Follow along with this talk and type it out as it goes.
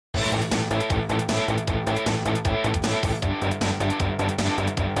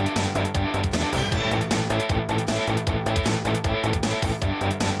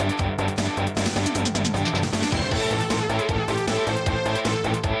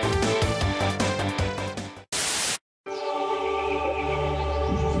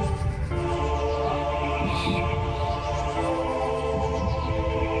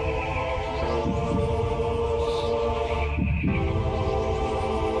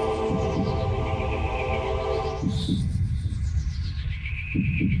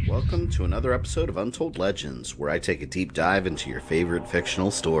welcome to another episode of Untold Legends, where I take a deep dive into your favorite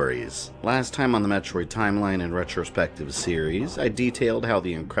fictional stories. Last time on the Metroid Timeline and Retrospective series, I detailed how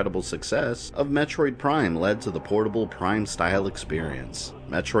the incredible success of Metroid Prime led to the portable Prime-style experience,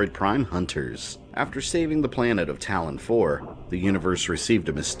 Metroid Prime Hunters. After saving the planet of Talon 4, the universe received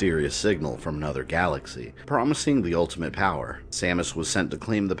a mysterious signal from another galaxy, promising the ultimate power. Samus was sent to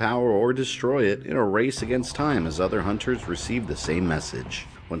claim the power or destroy it in a race against time as other hunters received the same message.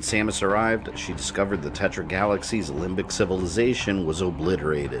 When Samus arrived, she discovered the Tetra Galaxy's limbic civilization was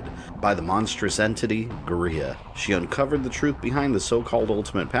obliterated by the monstrous entity, Guria. She uncovered the truth behind the so-called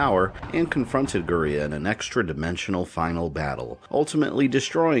ultimate power and confronted Guria in an extra-dimensional final battle, ultimately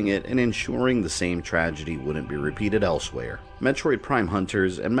destroying it and ensuring the same tragedy wouldn't be repeated elsewhere. Metroid Prime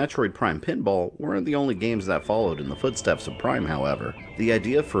Hunters and Metroid Prime Pinball weren't the only games that followed in the footsteps of Prime, however. The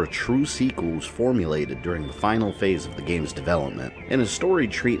idea for a true sequel was formulated during the final phase of the game's development, in a story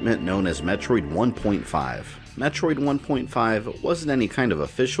treatment known as Metroid 1.5. Metroid 1.5 wasn't any kind of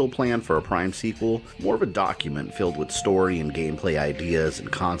official plan for a Prime sequel, more of a document filled with story and gameplay ideas and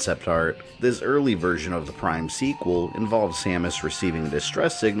concept art. This early version of the Prime sequel involved Samus receiving a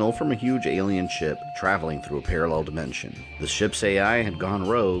distress signal from a huge alien ship traveling through a parallel dimension. The ship's AI had gone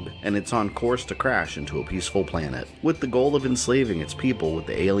rogue, and it's on course to crash into a peaceful planet, with the goal of enslaving its people with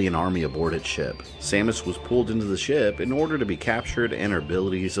the alien army aboard its ship. Samus was pulled into the ship in order to be captured and her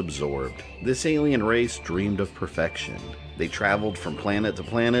abilities absorbed. This alien race dreamed of perfection. They traveled from planet to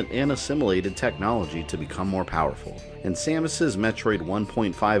planet and assimilated technology to become more powerful. And Samus's Metroid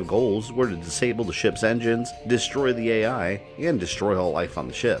 1.5 goals were to disable the ship's engines, destroy the AI, and destroy all life on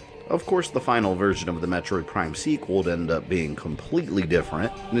the ship. Of course, the final version of the Metroid Prime sequel would end up being completely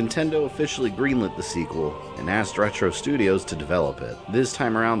different. Nintendo officially greenlit the sequel and asked Retro Studios to develop it. This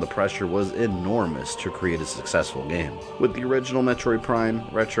time around, the pressure was enormous to create a successful game. With the original Metroid Prime,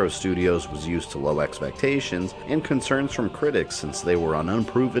 Retro Studios was used to low expectations and concerns from critics since they were an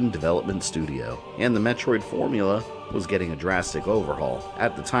unproven development studio, and the Metroid formula was getting a drastic overhaul,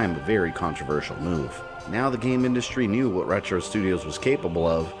 at the time a very controversial move. Now the game industry knew what Retro Studios was capable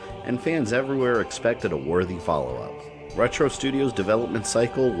of, and fans everywhere expected a worthy follow-up. Retro Studios' development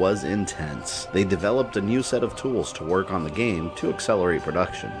cycle was intense. They developed a new set of tools to work on the game to accelerate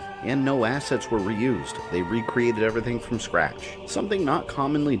production, and no assets were reused. They recreated everything from scratch, something not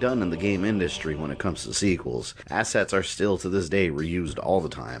commonly done in the game industry when it comes to sequels. Assets are still to this day reused all the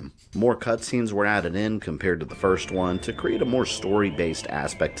time. More cutscenes were added in compared to the first one to create a more story-based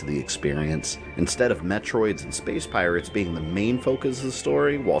aspect to the experience. Instead of Metroids and space pirates being the main focus of the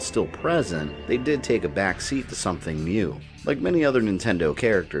story while still present, they did take a back seat to something new. Like many other Nintendo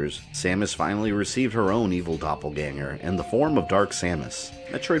characters, Samus finally received her own evil doppelganger in the form of Dark Samus.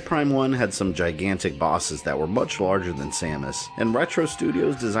 Metroid Prime 1 had some gigantic bosses that were much larger than Samus, and Retro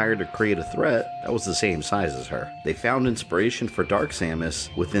Studios desired to create a threat that was the same size as her. They found inspiration for Dark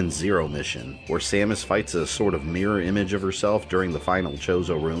Samus within Zero Mission, where Samus fights a sort of mirror image of herself during the final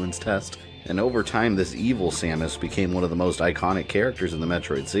Chozo Ruins test. And over time, this evil Samus became one of the most iconic characters in the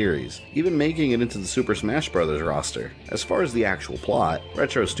Metroid series, even making it into the Super Smash Bros. Roster. As far as the actual plot,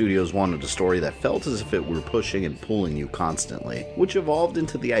 Retro Studios wanted a story that felt as if it were pushing and pulling you constantly, which evolved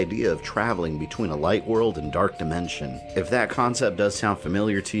into the idea of traveling between a light world and dark dimension. If that concept does sound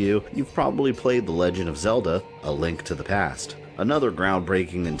familiar to you, you've probably played The Legend of Zelda: A Link to the Past, another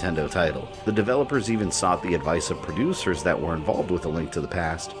groundbreaking Nintendo title. The developers even sought the advice of producers that were involved with A Link to the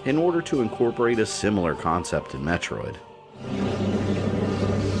Past in order to incorporate a similar concept in Metroid.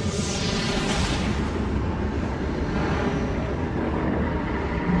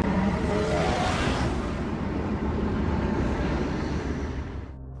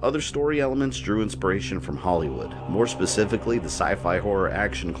 Other story elements drew inspiration from Hollywood, more specifically the sci-fi horror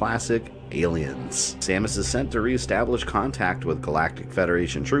action classic Aliens. Samus is sent to re-establish contact with Galactic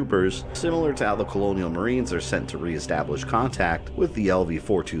Federation troopers, similar to how the Colonial Marines are sent to re-establish contact with the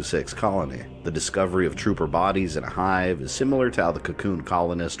LV-426 colony. The discovery of trooper bodies in a hive is similar to how the Cocoon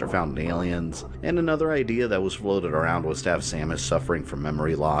colonists are found in Aliens, and another idea that was floated around was to have Samus suffering from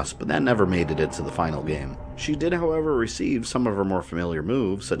memory loss, but that never made it into the final game. She did, however, receive some of her more familiar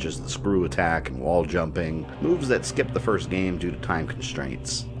moves, such as the screw attack and wall jumping, moves that skipped the first game due to time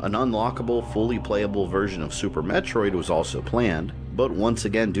constraints. An unlockable, fully playable version of Super Metroid was also planned, but once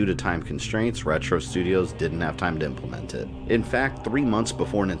again due to time constraints, Retro Studios didn't have time to implement it. In fact, 3 months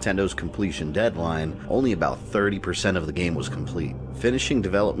before Nintendo's completion deadline, only about 30% of the game was complete. Finishing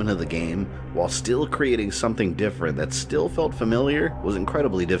development of the game, while still creating something different that still felt familiar, was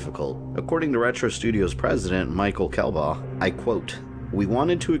incredibly difficult. According to Retro Studios president Michael Kelbaugh, I quote, We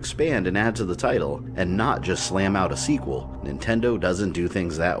wanted to expand and add to the title, and not just slam out a sequel. Nintendo doesn't do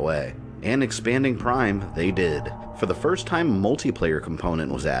things that way. And expanding Prime, they did. For the first time, a multiplayer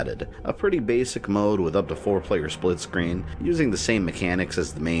component was added, a pretty basic mode with up to 4-player split screen, using the same mechanics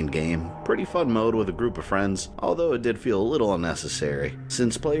as the main game. Pretty fun mode with a group of friends, although it did feel a little unnecessary.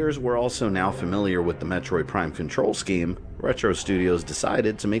 Since players were also now familiar with the Metroid Prime control scheme, Retro Studios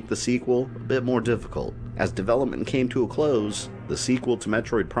decided to make the sequel a bit more difficult. As development came to a close, the sequel to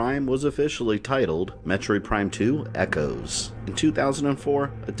Metroid Prime was officially titled Metroid Prime 2 Echoes. In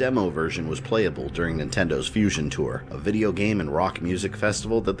 2004, a demo version was playable during Nintendo's Fusion Tour, a video game and rock music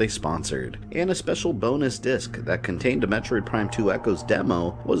festival that they sponsored, and a special bonus disc that contained a Metroid Prime 2 Echoes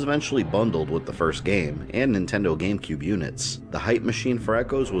demo was eventually bundled with the first game and Nintendo GameCube units. The hype machine for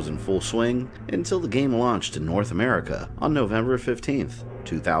Echoes was in full swing until the game launched in North America on November 15th,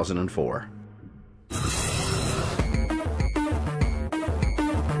 2004.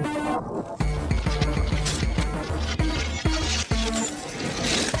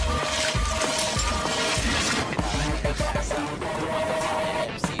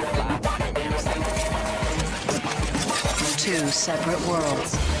 Two separate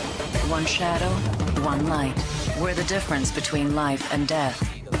worlds. One shadow, one light. Where the difference between life and death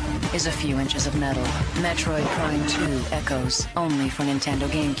is a few inches of metal. Metroid Prime 2 Echoes, only for Nintendo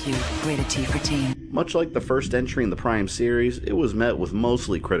GameCube, rated T for teen. Much like the first entry in the Prime series, it was met with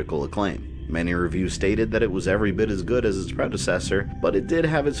mostly critical acclaim. Many reviews stated that it was every bit as good as its predecessor, but it did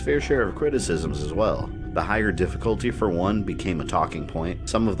have its fair share of criticisms as well. The higher difficulty for one became a talking point.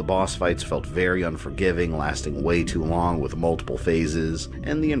 Some of the boss fights felt very unforgiving, lasting way too long with multiple phases,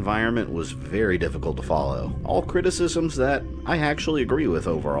 and the environment was very difficult to follow. All criticisms that I actually agree with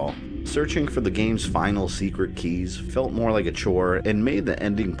overall. Searching for the game's final secret keys felt more like a chore and made the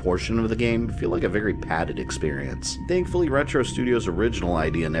ending portion of the game feel like a very padded experience. Thankfully, Retro Studios' original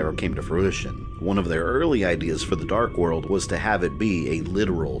idea never came to fruition. One of their early ideas for the Dark World was to have it be a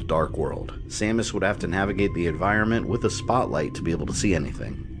literal Dark World. Samus would have to navigate the environment with a spotlight to be able to see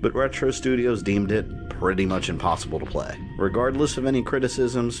anything. But Retro Studios deemed it pretty much impossible to play. Regardless of any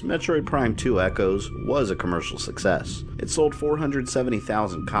criticisms, Metroid Prime 2 Echoes was a commercial success. It sold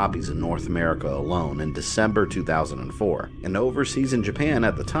 470,000 copies in North America alone in December 2004, and overseas in Japan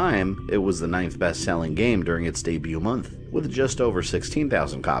at the time, it was the 9th best-selling game during its debut month, with just over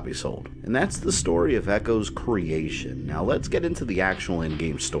 16,000 copies sold. And that's the story of Echo's creation. Now let's get into the actual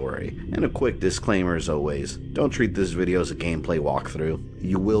in-game story. And a quick disclaimer as always, don't treat this video as a gameplay walkthrough.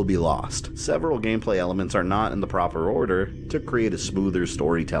 You will be lost. Several gameplay elements are not in the proper order to create a smoother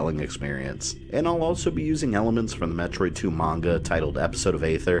storytelling experience. And I'll also be using elements from the Metroid 2 manga titled Episode of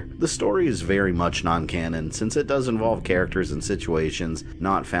Aether. The story is very much non-canon since it does involve characters and situations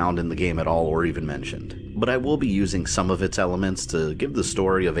not found in the game at all or even mentioned. But I will be using some of its elements to give the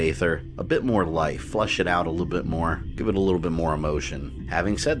story of Aether a bit more life, flesh it out a little bit more, give it a little bit more emotion.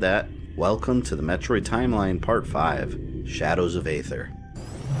 Having said that, welcome to the Metroid Timeline Part 5, Shadows of Aether.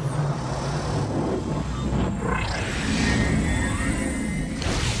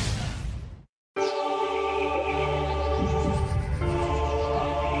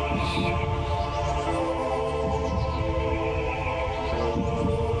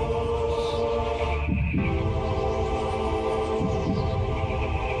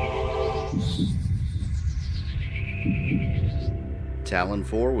 Talon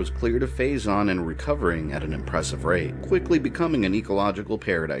 4 was cleared of Phazon and recovering at an impressive rate, quickly becoming an ecological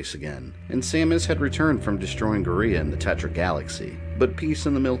paradise again, and Samus had returned from destroying Garia in the Tetra Galaxy. But peace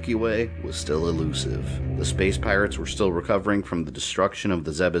in the Milky Way was still elusive. The space pirates were still recovering from the destruction of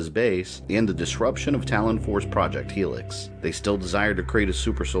the Zebes base and the disruption of Talon 4's Project Helix. They still desired to create a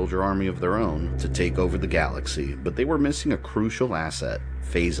super soldier army of their own to take over the galaxy, but they were missing a crucial asset,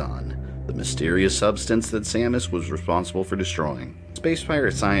 Phazon, the mysterious substance that Samus was responsible for destroying. Space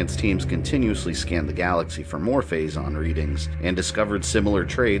pirate science teams continuously scanned the galaxy for more Phazon readings and discovered similar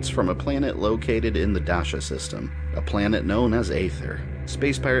traits from a planet located in the Dasha system, a planet known as Aether.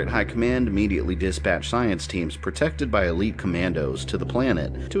 Space Pirate High Command immediately dispatched science teams protected by elite commandos to the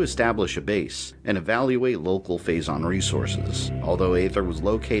planet to establish a base and evaluate local Phazon resources. Although Aether was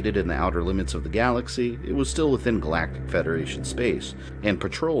located in the outer limits of the galaxy, it was still within Galactic Federation space, and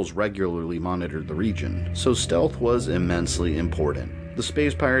patrols regularly monitored the region, so stealth was immensely important. The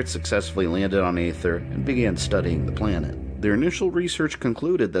space pirates successfully landed on Aether and began studying the planet. Their initial research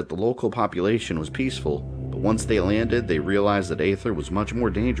concluded that the local population was peaceful, but once they landed, they realized that Aether was much more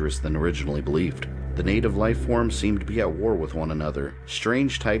dangerous than originally believed. The native life forms seemed to be at war with one another,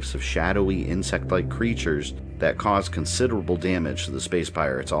 strange types of shadowy, insect-like creatures that caused considerable damage to the space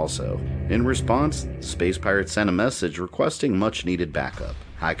pirates also. In response, the space pirates sent a message requesting much-needed backup.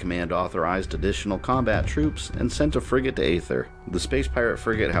 High Command authorized additional combat troops and sent a frigate to Aether. The space pirate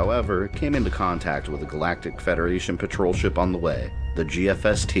frigate, however, came into contact with a Galactic Federation patrol ship on the way, the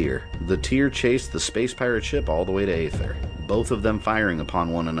GFS Tyr. The Tyr chased the space pirate ship all the way to Aether, both of them firing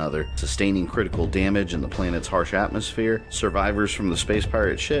upon one another, sustaining critical damage in the planet's harsh atmosphere. Survivors from the space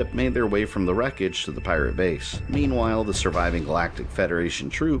pirate ship made their way from the wreckage to the pirate base. Meanwhile, the surviving Galactic Federation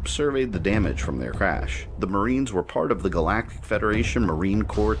troops surveyed the damage from their crash. The Marines were part of the Galactic Federation Marine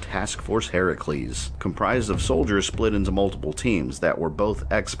Corps Task Force Herakles, comprised of soldiers split into multiple teams that were both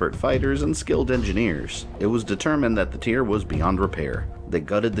expert fighters and skilled engineers. It was determined that the Tyr was beyond repair. They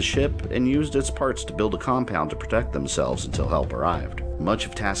gutted the ship and used its parts to build a compound to protect themselves until help arrived. Much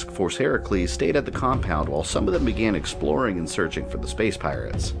of Task Force Herakles stayed at the compound while some of them began exploring and searching for the space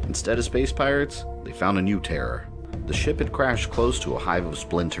pirates. Instead of space pirates, they found a new terror. The ship had crashed close to a hive of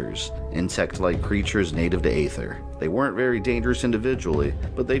splinters, insect-like creatures native to Aether. They weren't very dangerous individually,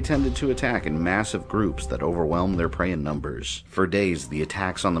 but they tended to attack in massive groups that overwhelmed their prey in numbers. For days, the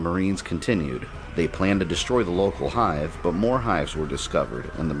attacks on the Marines continued. They planned to destroy the local hive, but more hives were discovered,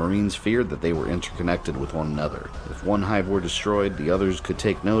 and the Marines feared that they were interconnected with one another. If one hive were destroyed, the others could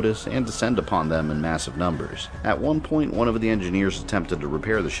take notice and descend upon them in massive numbers. At one point, one of the engineers attempted to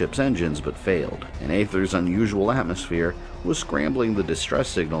repair the ship's engines, but failed, and Aether's unusual atmosphere was scrambling the distress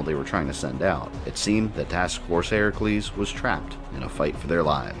signal they were trying to send out. It seemed that Task Force Herakles was trapped in a fight for their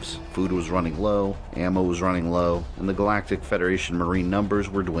lives. Food was running low, ammo was running low, and the Galactic Federation Marine numbers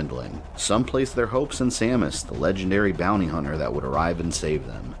were dwindling. Some placed their hopes in Samus, the legendary bounty hunter that would arrive and save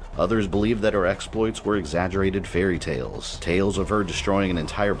them. Others believed that her exploits were exaggerated fairy tales, tales of her destroying an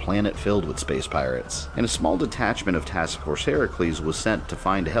entire planet filled with space pirates. And a small detachment of Task Force Herakles was sent to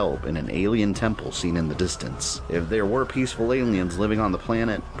find help in an alien temple seen in the distance. If there were peaceful aliens living on the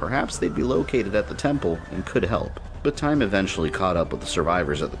planet, perhaps they'd be located at the temple and could help. But time eventually caught up with the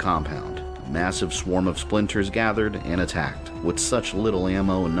survivors at the compound. A massive swarm of splinters gathered and attacked. With such little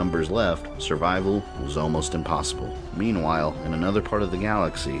ammo and numbers left, survival was almost impossible. Meanwhile, in another part of the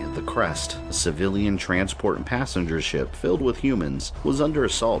galaxy, the Crest, a civilian transport and passenger ship filled with humans, was under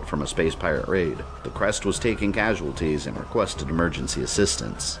assault from a space pirate raid. The Crest was taking casualties and requested emergency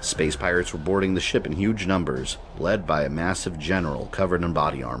assistance. Space pirates were boarding the ship in huge numbers, led by a massive general covered in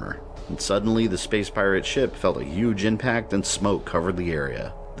body armor. And suddenly, the space pirate ship felt a huge impact and smoke covered the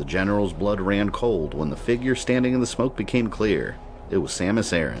area. The general's blood ran cold when the figure standing in the smoke became clear. It was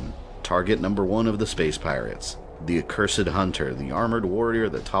Samus Aran, target number 1 of the space pirates. The accursed hunter, the armored warrior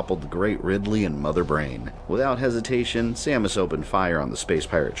that toppled the great Ridley and Mother Brain. Without hesitation, Samus opened fire on the space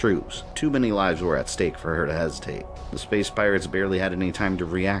pirate troops. Too many lives were at stake for her to hesitate. The space pirates barely had any time to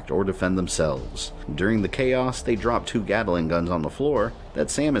react or defend themselves. During the chaos, they dropped 2 Gatling guns on the floor that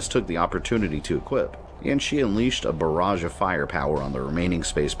Samus took the opportunity to equip, and she unleashed a barrage of firepower on the remaining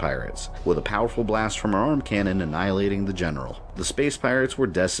space pirates, with a powerful blast from her arm cannon annihilating the general. The space pirates were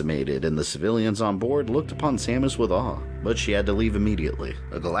decimated, and the civilians on board looked upon Samus with awe, but she had to leave immediately.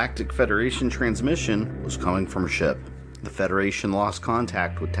 A Galactic Federation transmission was coming from her ship. The Federation lost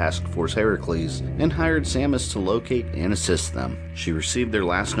contact with Task Force Herakles and hired Samus to locate and assist them. She received their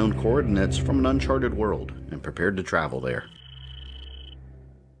last known coordinates from an uncharted world and prepared to travel there.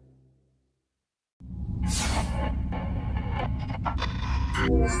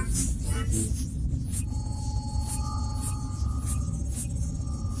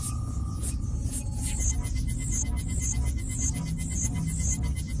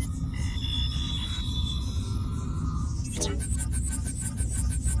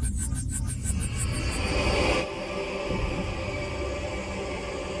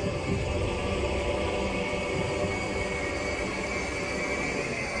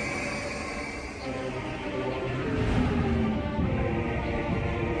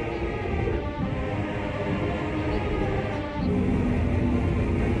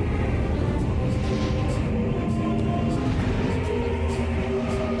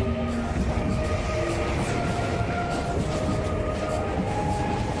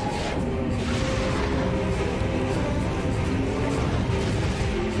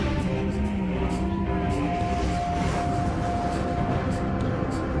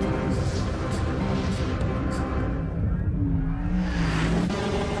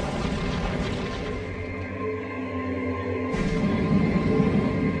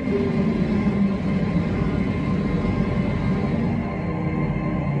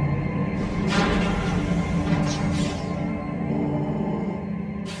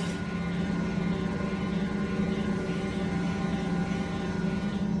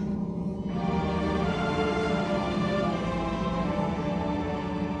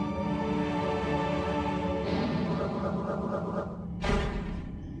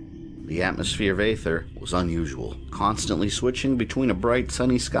 The atmosphere of Aether was unusual, constantly switching between a bright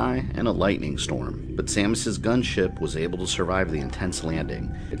sunny sky and a lightning storm. But Samus's gunship was able to survive the intense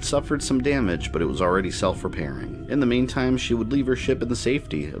landing. It suffered some damage, but it was already self-repairing. In the meantime, she would leave her ship in the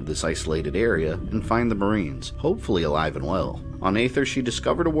safety of this isolated area and find the Marines, hopefully alive and well. On Aether, she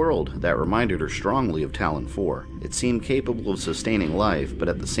discovered a world that reminded her strongly of Talon 4. It seemed capable of sustaining life, but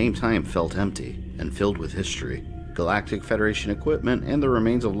at the same time felt empty and filled with history. Galactic Federation equipment and the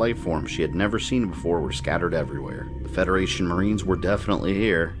remains of life forms she had never seen before were scattered everywhere. The Federation Marines were definitely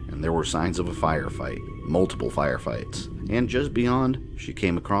here, and there were signs of a firefight. Multiple firefights. And just beyond, she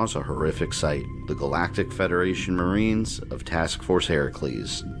came across a horrific sight. The Galactic Federation Marines of Task Force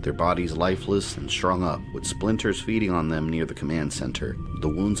Herakles, their bodies lifeless and strung up, with splinters feeding on them near the command center. The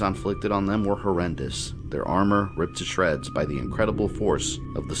wounds inflicted on them were horrendous, their armor ripped to shreds by the incredible force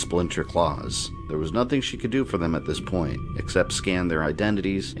of the splinter claws. There was nothing she could do for them at this point, except scan their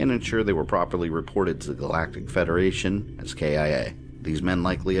identities and ensure they were properly reported to the Galactic Federation as KIA. These men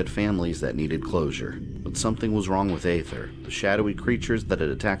likely had families that needed closure. But something was wrong with Aether. The shadowy creatures that had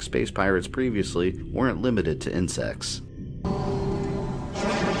attacked space pirates previously weren't limited to insects.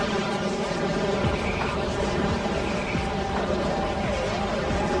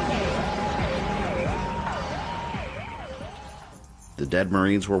 The dead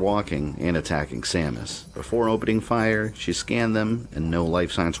Marines were walking and attacking Samus. Before opening fire, she scanned them and no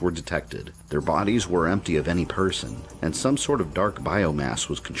life signs were detected. Their bodies were empty of any person, and some sort of dark biomass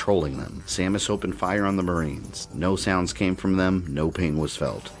was controlling them. Samus opened fire on the Marines. No sounds came from them, no pain was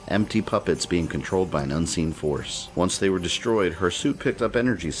felt. Empty puppets being controlled by an unseen force. Once they were destroyed, her suit picked up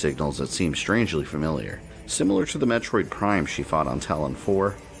energy signals that seemed strangely familiar. Similar to the Metroid Prime she fought on Talon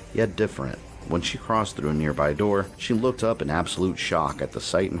 4, yet different. When she crossed through a nearby door, she looked up in absolute shock at the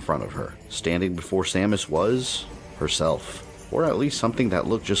sight in front of her. Standing before Samus was herself, or at least something that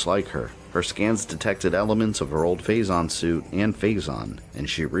looked just like her. Her scans detected elements of her old Phazon suit and Phazon, and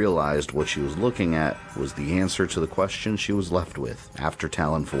she realized what she was looking at was the answer to the question she was left with after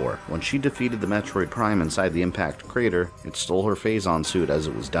Talon 4. When she defeated the Metroid Prime inside the impact crater, it stole her Phazon suit as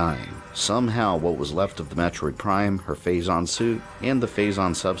it was dying. Somehow, what was left of the Metroid Prime, her Phazon suit, and the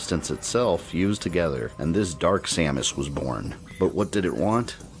Phazon substance itself fused together, and this dark Samus was born. But what did it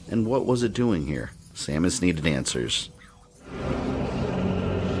want? And what was it doing here? Samus needed answers.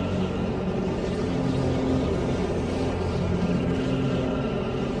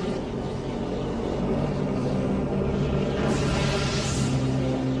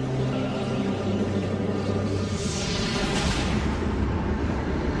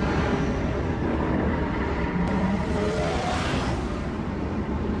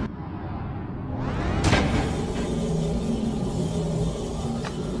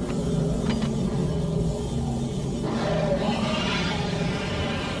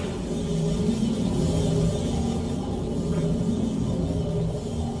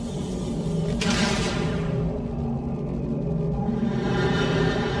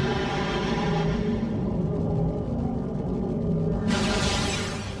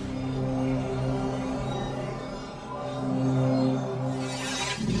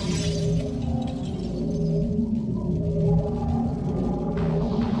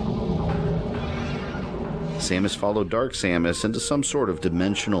 Samus followed Dark Samus into some sort of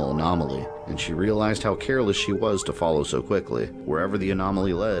dimensional anomaly, and she realized how careless she was to follow so quickly. Wherever the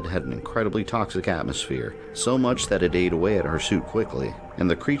anomaly led had an incredibly toxic atmosphere, so much that it ate away at her suit quickly, and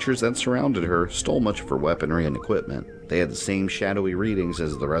the creatures that surrounded her stole much of her weaponry and equipment. They had the same shadowy readings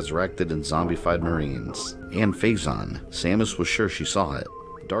as the resurrected and zombified Marines. And Phazon. Samus was sure she saw it.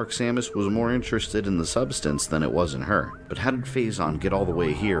 Dark Samus was more interested in the substance than it was in her. But how did Phazon get all the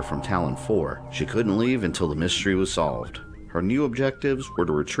way here from Talon 4? She couldn't leave until the mystery was solved. Her new objectives were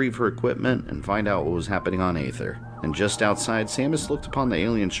to retrieve her equipment and find out what was happening on Aether. And just outside, Samus looked upon the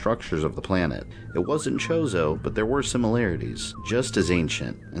alien structures of the planet. It wasn't Chozo, but there were similarities, just as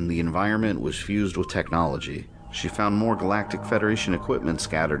ancient, and the environment was fused with technology. She found more Galactic Federation equipment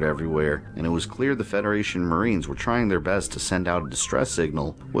scattered everywhere, and it was clear the Federation Marines were trying their best to send out a distress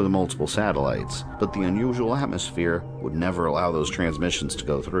signal with multiple satellites, but the unusual atmosphere would never allow those transmissions to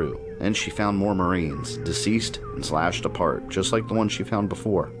go through. And she found more Marines, deceased and slashed apart, just like the one she found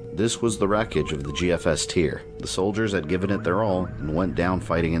before. This was the wreckage of the GFS tier. The soldiers had given it their all and went down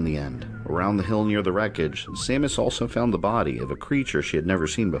fighting in the end. Around the hill near the wreckage, Samus also found the body of a creature she had never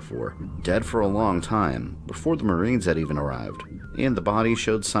seen before, dead for a long time, before the Marines had even arrived, and the body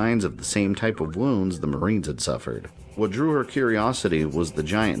showed signs of the same type of wounds the Marines had suffered. What drew her curiosity was the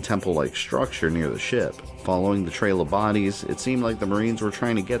giant temple-like structure near the ship. Following the trail of bodies, it seemed like the Marines were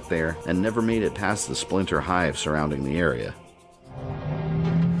trying to get there and never made it past the splinter hive surrounding the area.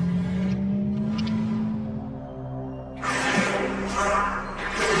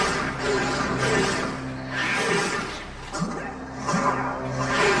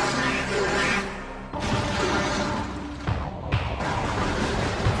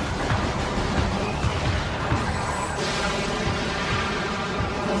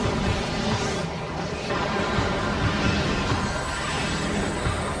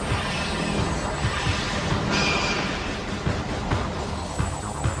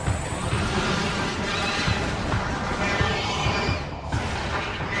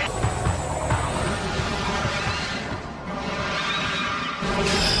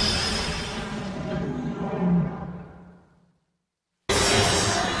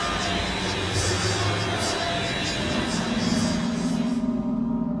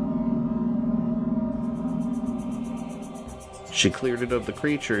 She cleared it of the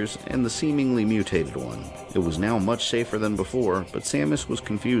creatures and the seemingly mutated one. It was now much safer than before, but Samus was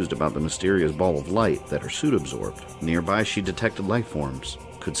confused about the mysterious ball of light that her suit absorbed. Nearby, she detected life forms.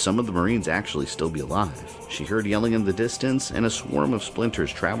 Could some of the Marines actually still be alive? She heard yelling in the distance, and a swarm of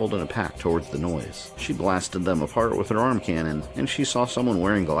splinters traveled in a pack towards the noise. She blasted them apart with her arm cannon, and she saw someone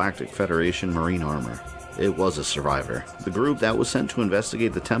wearing Galactic Federation Marine armor. It was a survivor. The group that was sent to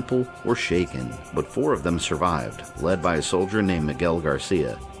investigate the temple were shaken, but 4 of them survived, led by a soldier named Miguel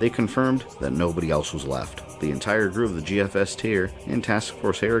Garcia. They confirmed that nobody else was left. The entire group of the GFS tier and Task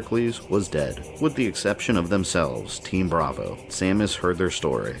Force Herakles was dead, with the exception of themselves, Team Bravo. Samus heard their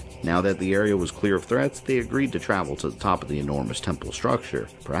story. Now that the area was clear of threats, they agreed to travel to the top of the enormous temple structure.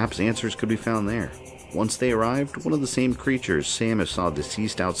 Perhaps answers could be found there. Once they arrived, one of the same creatures Samus saw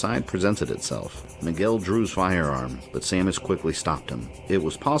deceased outside presented itself. Miguel drew his firearm, but Samus quickly stopped him. It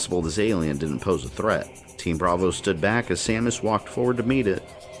was possible this alien didn't pose a threat. Team Bravo stood back as Samus walked forward to meet it,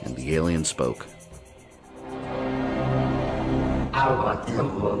 and the alien spoke. I want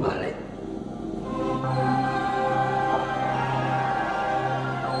some more money.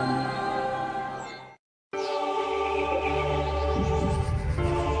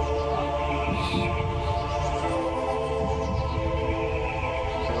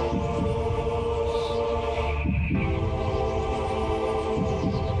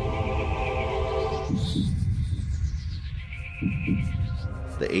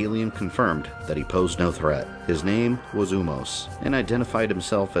 The alien confirmed that he posed no threat. His name was Umos, and identified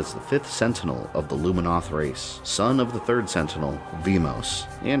himself as the 5th Sentinel of the Luminoth race, son of the 3rd Sentinel, Vimos,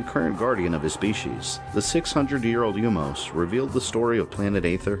 and current guardian of his species. The 600-year-old Umos revealed the story of planet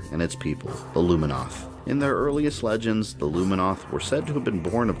Aether and its people, the Luminoth. In their earliest legends, the Luminoth were said to have been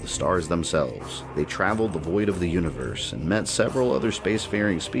born of the stars themselves. They traveled the void of the universe and met several other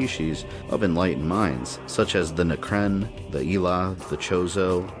spacefaring species of enlightened minds, such as the Nekren, the Ila, the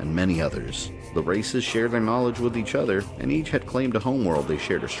Chozo, and many others. The races shared their knowledge with each other, and each had claimed a homeworld they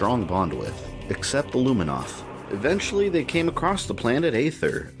shared a strong bond with, except the Luminoth. Eventually, they came across the planet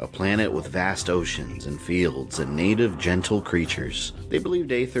Aether, a planet with vast oceans and fields and native, gentle creatures. They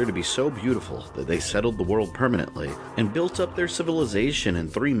believed Aether to be so beautiful that they settled the world permanently and built up their civilization in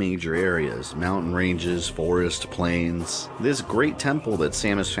 3 major areas: mountain ranges, forest, plains. This great temple that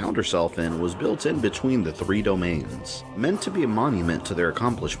Samus found herself in was built in between the 3 domains, meant to be a monument to their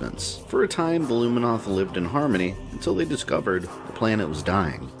accomplishments. For a time, the Luminoth lived in harmony until they discovered the planet was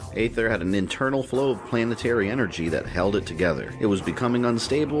dying. Aether had an internal flow of planetary energy that held it together. It was becoming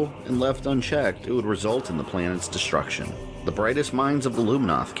unstable, and left unchecked, it would result in the planet's destruction. The brightest minds of the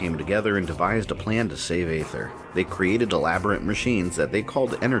Luminoth came together and devised a plan to save Aether. They created elaborate machines that they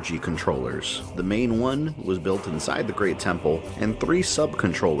called energy controllers. The main one was built inside the Great Temple, and 3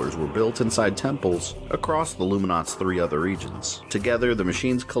 sub-controllers were built inside temples across the Luminoth's 3 other regions. Together, the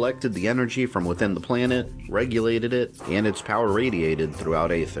machines collected the energy from within the planet, regulated it, and its power radiated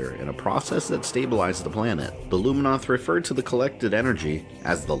throughout Aether in a process that stabilized the planet. The Luminoth referred to the collected energy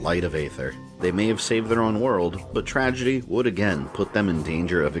as the light of Aether. They may have saved their own world, but tragedy would again put them in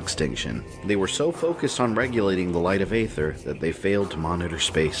danger of extinction. They were so focused on regulating the light of Aether that they failed to monitor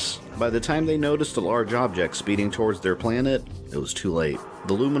space. By the time they noticed a large object speeding towards their planet, it was too late.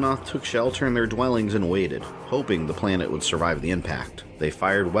 The Luminoth took shelter in their dwellings and waited, hoping the planet would survive the impact. They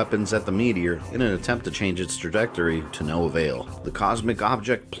fired weapons at the meteor in an attempt to change its trajectory to no avail. The cosmic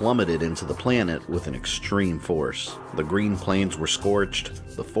object plummeted into the planet with an extreme force. The green plains were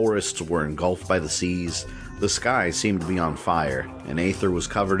scorched, the forests were engulfed by the seas, the sky seemed to be on fire, and Aether was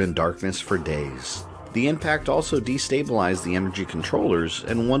covered in darkness for days. The impact also destabilized the energy controllers,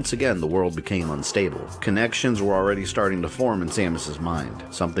 and once again the world became unstable. Connections were already starting to form in Samus's mind.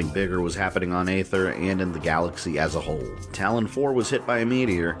 Something bigger was happening on Aether and in the galaxy as a whole. Talon 4 was hit by a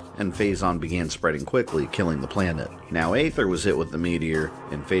meteor, and Phazon began spreading quickly, killing the planet. Now Aether was hit with the meteor,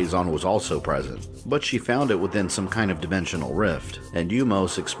 and Phazon was also present. But she found it within some kind of dimensional rift, and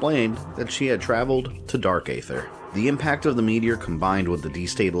Umos explained that she had traveled to Dark Aether. The impact of the meteor combined with the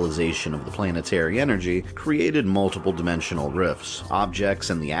destabilization of the planetary energy created multiple dimensional rifts. Objects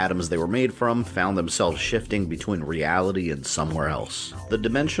and the atoms they were made from found themselves shifting between reality and somewhere else. The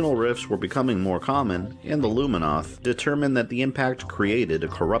dimensional rifts were becoming more common, and the Luminoth determined that the impact created a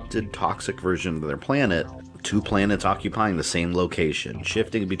corrupted, toxic version of their planet, 2 planets occupying the same location,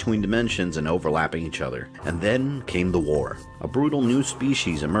 shifting between dimensions and overlapping each other. And then came the war. A brutal new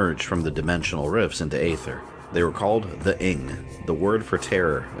species emerged from the dimensional rifts into Aether. They were called the Ing, the word for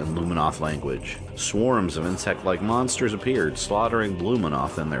terror in Luminoth language. Swarms of insect-like monsters appeared, slaughtering the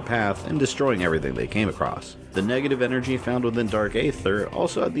Luminoth in their path and destroying everything they came across. The negative energy found within Dark Aether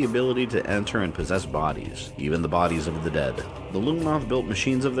also had the ability to enter and possess bodies, even the bodies of the dead. The Luminoth built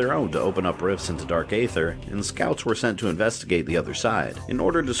machines of their own to open up rifts into dark Aether, and scouts were sent to investigate the other side. In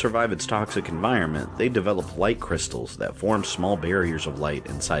order to survive its toxic environment, they developed light crystals that formed small barriers of light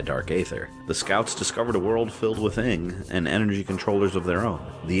inside dark Aether. The scouts discovered a world filled with Ing and energy controllers of their own.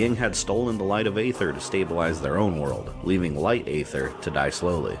 The Ing had stolen the light of Aether to stabilize their own world, leaving light Aether to die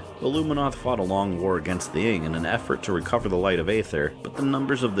slowly. The Luminoth fought a long war against the Ing in an effort to recover the light of Aether, but the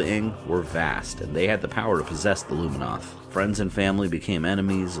numbers of the Ing were vast, and they had the power to possess the Luminoth. Friends and family became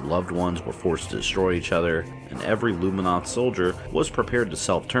enemies, loved ones were forced to destroy each other, and every Luminoth soldier was prepared to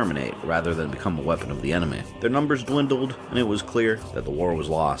self-terminate rather than become a weapon of the enemy. Their numbers dwindled, and it was clear that the war was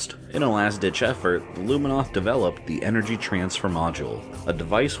lost. In a last-ditch effort, the Luminoth developed the Energy Transfer Module, a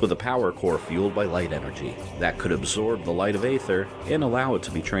device with a power core fueled by light energy that could absorb the light of Aether and allow it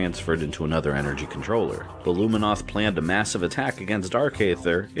to be transferred into another energy controller. The Luminoth planned a massive attack against Dark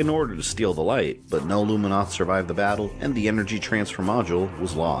Aether in order to steal the light, but no Luminoth survived the battle, and the Energy Transfer Module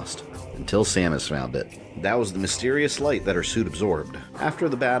was lost, until Samus found it. That was the mysterious light that her suit absorbed. After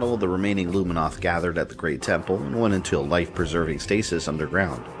the battle, the remaining Luminoth gathered at the Great Temple and went into a life-preserving stasis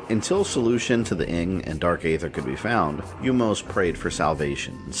underground. Until a solution to the Ing and Dark Aether could be found, Umos prayed for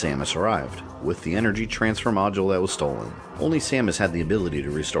salvation, and Samus arrived, with the Energy Transfer Module that was stolen. Only Samus had the ability to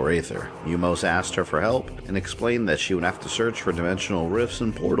restore Aether. Umos asked her for help, and explained that she would have to search for dimensional rifts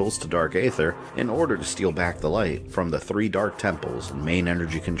and portals to Dark Aether in order to steal back the light from the 3 Dark Temples and main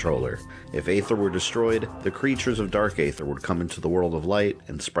energy controller. If Aether were destroyed, the creatures of Dark Aether would come into the world of light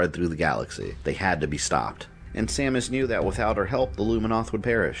and spread through the galaxy. They had to be stopped. And Samus knew that without her help, the Luminoth would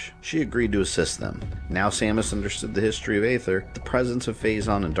perish. She agreed to assist them. Now Samus understood the history of Aether. The presence of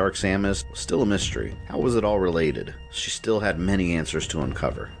Phazon and Dark Samus was still a mystery. How was it all related? She still had many answers to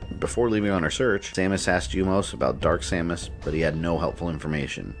uncover. Before leaving on her search, Samus asked Umos about Dark Samus, but he had no helpful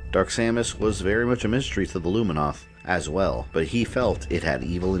information. Dark Samus was very much a mystery to the Luminoth as well, but he felt it had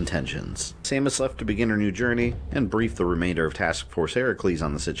evil intentions. Samus left to begin her new journey and briefed the remainder of Task Force Herakles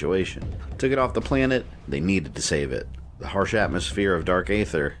on the situation. To get off the planet, they needed to save it. The harsh atmosphere of Dark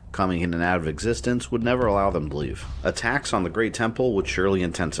Aether, coming in and out of existence, would never allow them to leave. Attacks on the Great Temple would surely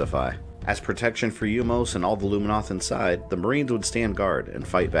intensify. As protection for Umos and all the Luminoth inside, the Marines would stand guard and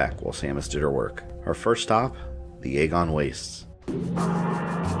fight back while Samus did her work. Her first stop, the Aegon Wastes.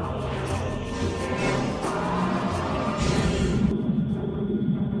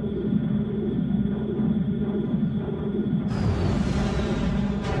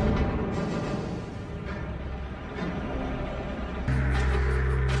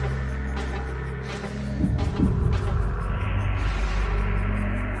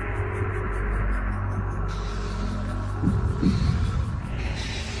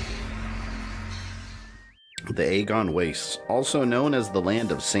 The Aegon Wastes, also known as the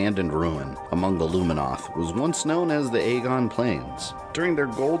Land of Sand and Ruin among the Luminoth, was once known as the Aegon Plains. During their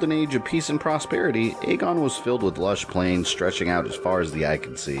golden age of peace and prosperity, Aegon was filled with lush plains stretching out as far as the eye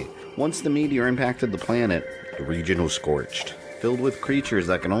could see. Once the meteor impacted the planet, the region was scorched, filled with creatures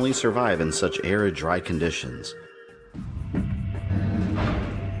that can only survive in such arid, dry conditions.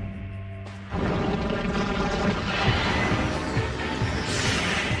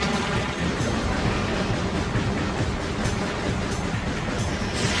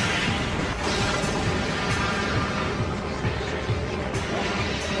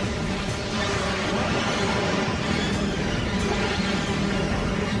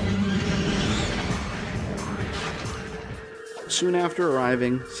 Soon after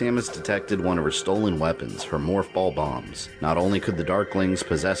arriving, Samus detected one of her stolen weapons, her Morph Ball bombs. Not only could the Darklings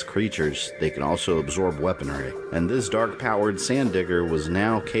possess creatures, they can also absorb weaponry, and this dark-powered sand digger was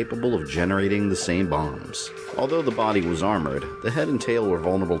now capable of generating the same bombs. Although the body was armored, the head and tail were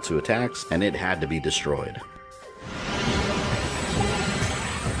vulnerable to attacks, and it had to be destroyed.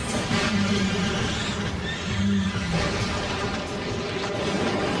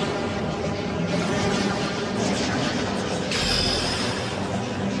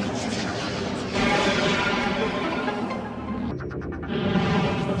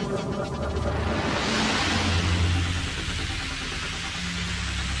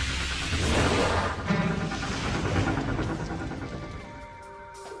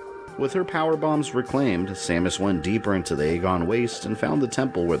 With her power bombs reclaimed, Samus went deeper into the Aegon Waste and found the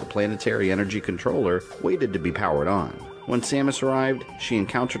temple where the planetary energy controller waited to be powered on. When Samus arrived, she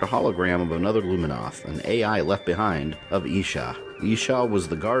encountered a hologram of another Luminoth, an AI left behind, of Isha. Isha was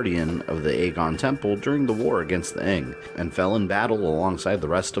the guardian of the Aegon Temple during the war against the Ing, and fell in battle alongside the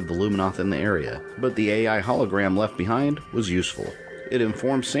rest of the Luminoth in the area. But the AI hologram left behind was useful. It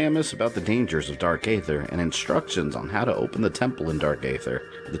informs Samus about the dangers of Dark Aether and instructions on how to open the temple in Dark Aether.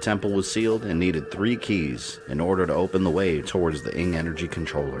 The temple was sealed and needed 3 keys in order to open the way towards the Ing energy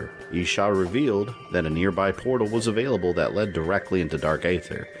controller. Isha revealed that a nearby portal was available that led directly into Dark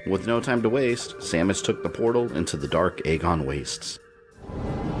Aether. With no time to waste, Samus took the portal into the Dark Aegon Wastes.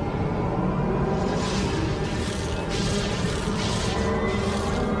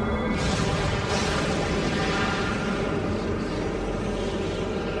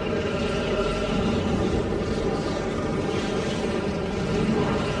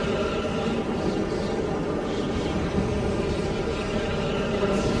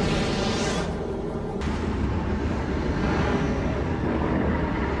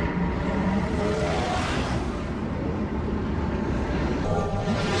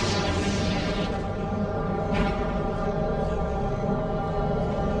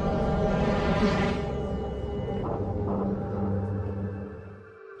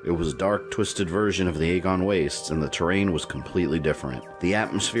 It was a dark, twisted version of the Aegon Wastes, and the terrain was completely different. The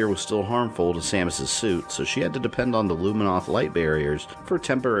atmosphere was still harmful to Samus's suit, so she had to depend on the Luminoth light barriers for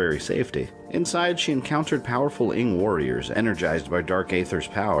temporary safety. Inside, she encountered powerful Ing warriors, energized by Dark Aether's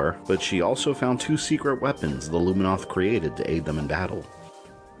power, but she also found 2 secret weapons the Luminoth created to aid them in battle.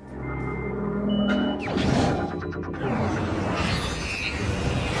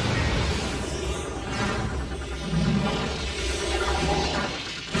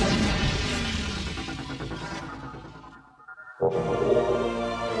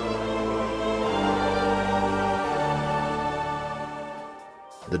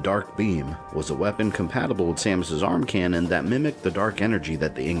 The Dark Beam was a weapon compatible with Samus's arm cannon that mimicked the dark energy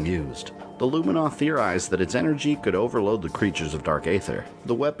that the Ing used. The Luminoth theorized that its energy could overload the creatures of Dark Aether.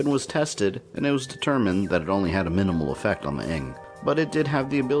 The weapon was tested, and it was determined that it only had a minimal effect on the Ing, but it did have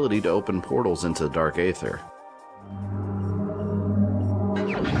the ability to open portals into the Dark Aether.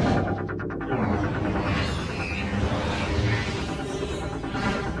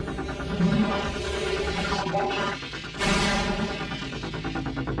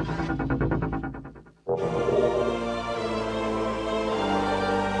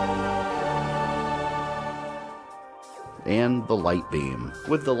 And the Light Beam.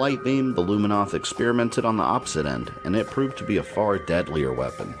 With the Light Beam, the Luminoth experimented on the opposite end, and it proved to be a far deadlier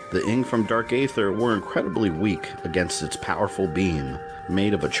weapon. The Ing from Dark Aether were incredibly weak against its powerful beam,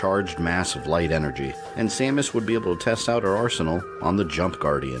 made of a charged mass of light energy, and Samus would be able to test out her arsenal on the Jump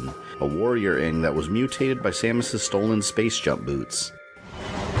Guardian, a warrior Ing that was mutated by Samus's stolen space jump boots.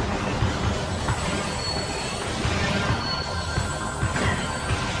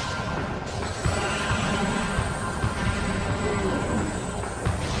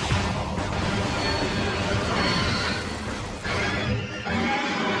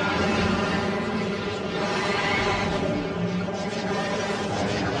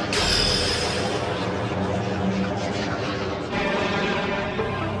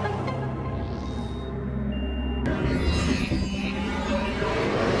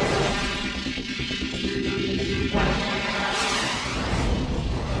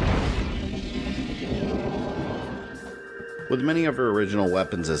 With many of her original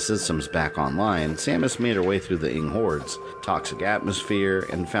weapons as systems back online, Samus made her way through the Ing hordes, toxic atmosphere,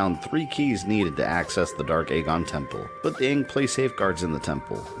 and found 3 keys needed to access the Dark Aegon Temple. But the Ing placed safeguards in the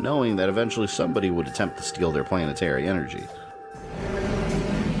temple, knowing that eventually somebody would attempt to steal their planetary energy.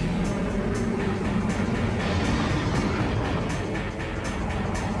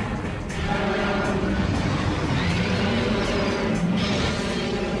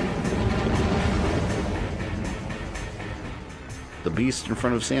 The beast in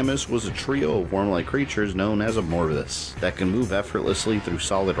front of Samus was a trio of worm-like creatures known as a Morbus that can move effortlessly through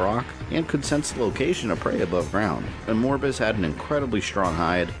solid rock and could sense the location of prey above ground. And Morbus had an incredibly strong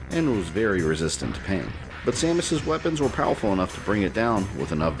hide and was very resistant to pain. But Samus's weapons were powerful enough to bring it down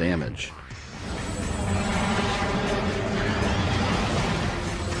with enough damage.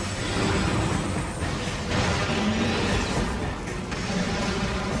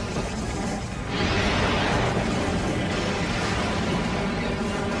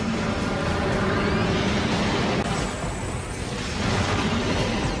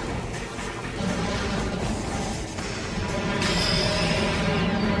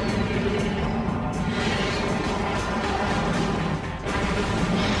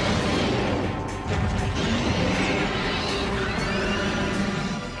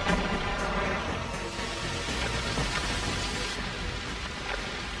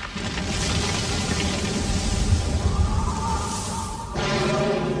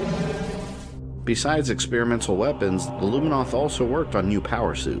 Besides experimental weapons, the Luminoth also worked on new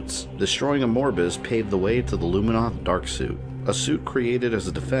power suits. Destroying a Morbus paved the way to the Luminoth Dark Suit. a suit created as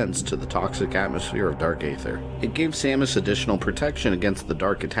a defense to the toxic atmosphere of dark Aether. It gave Samus additional protection against the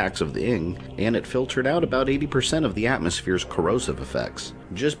dark attacks of the Ing, and it filtered out about 80% of the atmosphere's corrosive effects.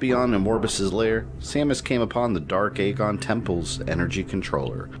 Just beyond Amorbus's lair, Samus came upon the Dark Aegon Temple's energy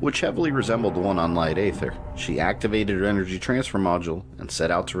controller, which heavily resembled the one on Light Aether. She activated her energy transfer module and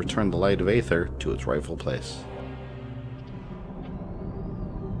set out to return the Light of Aether to its rightful place.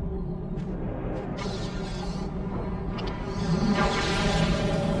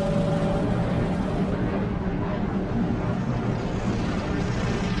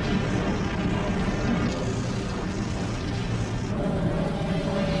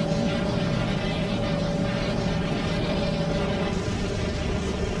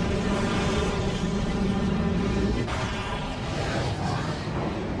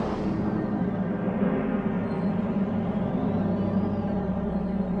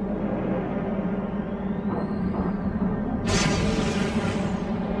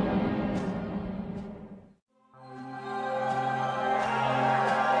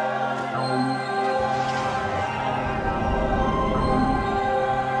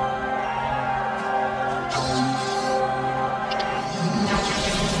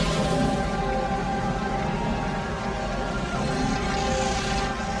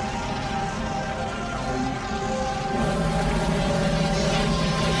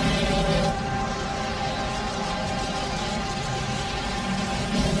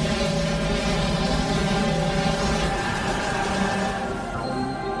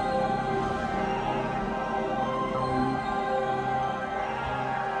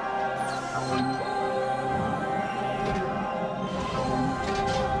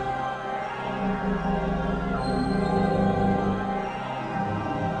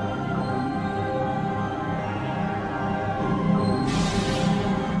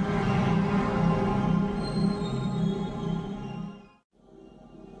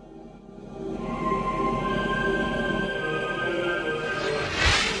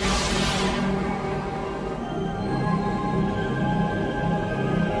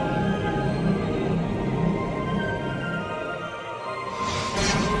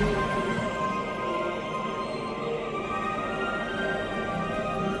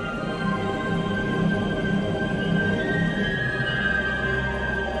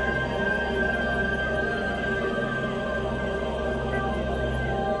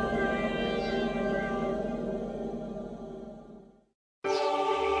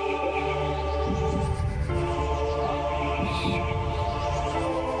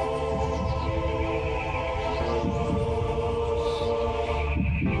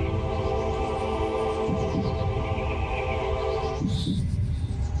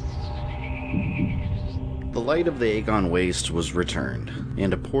 The light of the Aegon Waste was returned,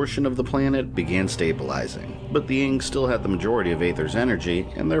 and a portion of the planet began stabilizing. But the Ing still had the majority of Aether's energy,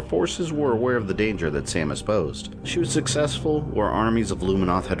 and their forces were aware of the danger that Samus posed. She was successful where armies of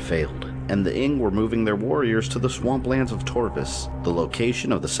Luminoth had failed, and the Ing were moving their warriors to the swamplands of Torvis, the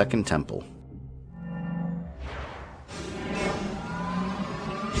location of the Second Temple.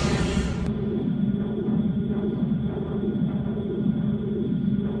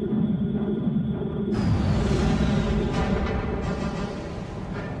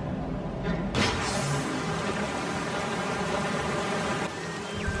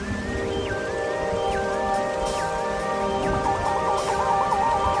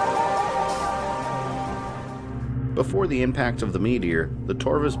 Before the impact of the meteor, the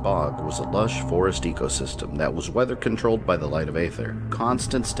Torvis Bog was a lush forest ecosystem that was weather controlled by the light of Aether.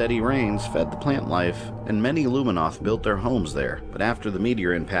 Constant steady rains fed the plant life, and many Luminoth built their homes there. But after the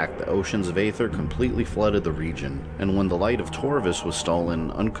meteor impact, the oceans of Aether completely flooded the region, and when the light of Torvis was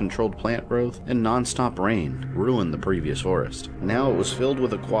stolen, uncontrolled plant growth and non-stop rain ruined the previous forest. Now it was filled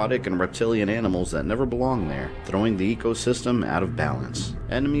with aquatic and reptilian animals that never belonged there, throwing the ecosystem out of balance.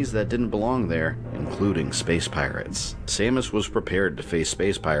 Enemies that didn't belong there, including space pirates. Samus was prepared to face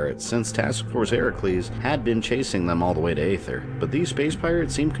space pirates since Task Force Herakles had been chasing them all the way to Aether, but these space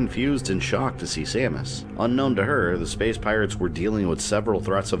pirates seemed confused and shocked to see Samus. Unknown to her, the space pirates were dealing with several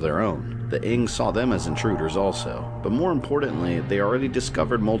threats of their own. The Ing saw them as intruders also, but more importantly, they already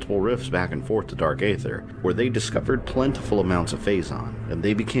discovered multiple rifts back and forth to Dark Aether, where they discovered plentiful amounts of Phazon, and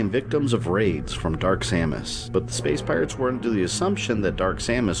they became victims of raids from Dark Samus. But the space pirates were under the assumption that Dark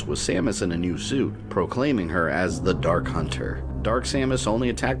Samus was Samus in a new suit, proclaiming her as the Dark Hunter. Dark Samus only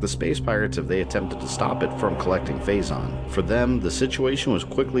attacked the space pirates if they attempted to stop it from collecting Phazon. For them, the situation was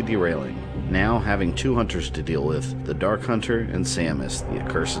quickly derailing, now having two hunters to deal with, the Dark Hunter and Samus, the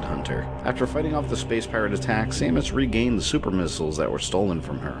Accursed Hunter. After fighting off the space pirate attack, Samus regained the super missiles that were stolen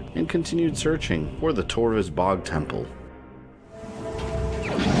from her, and continued searching for the Torvis Bog Temple.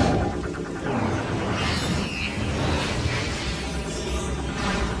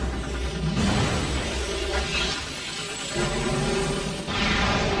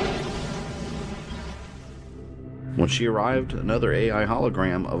 she arrived, another AI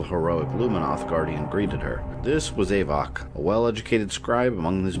hologram of heroic Luminoth Guardian greeted her. This was Avok, a well-educated scribe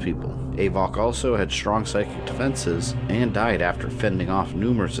among his people. Avok also had strong psychic defenses and died after fending off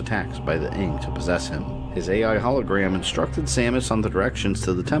numerous attacks by the Ing to possess him. His AI hologram instructed Samus on the directions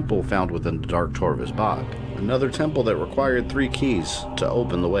to the temple found within the Dark Torvus Bog, another temple that required 3 keys to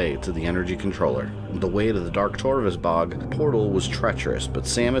open the way to the energy controller. The way to the Dark Torvus Bog portal was treacherous, but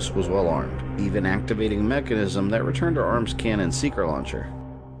Samus was well armed, even activating a mechanism that returned her arms cannon seeker launcher.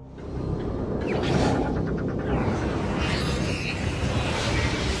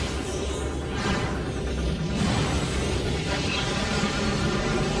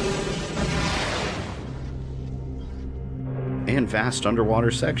 And vast underwater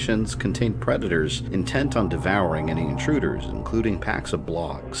sections contained predators intent on devouring any intruders, including packs of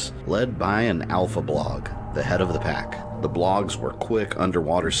blogs, led by an alpha blog, the head of the pack. The blogs were quick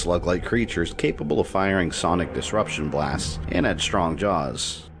underwater slug-like creatures capable of firing sonic disruption blasts and had strong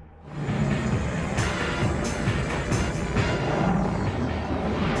jaws.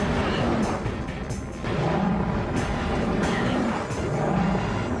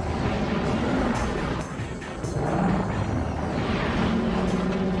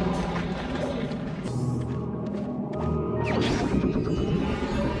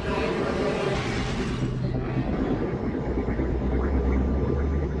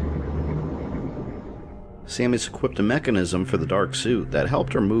 Samus equipped a mechanism for the dark suit that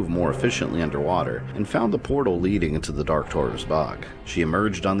helped her move more efficiently underwater, and found the portal leading into the Dark Torvus Bog. She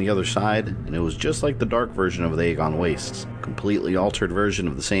emerged on the other side, and it was just like the dark version of the Aegon Wastes, a completely altered version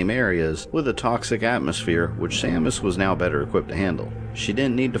of the same areas, with a toxic atmosphere which Samus was now better equipped to handle. She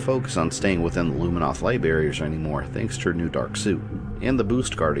didn't need to focus on staying within the Luminoth light barriers anymore thanks to her new dark suit. And the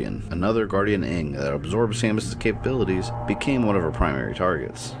Boost Guardian, another Guardian Ing that absorbed Samus' capabilities, became one of her primary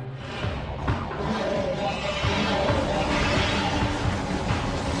targets.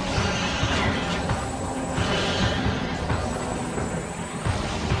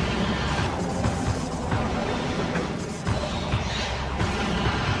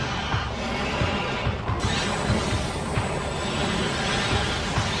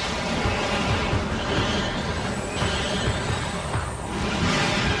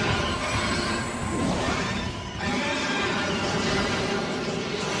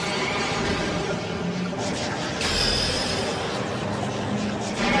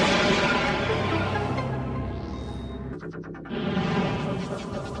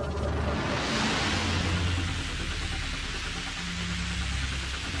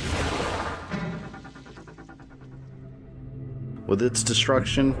 With its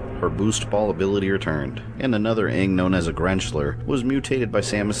destruction, her boost ball ability returned, and another Ing known as a Grenchler was mutated by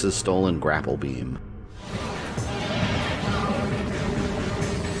Samus' stolen grapple beam.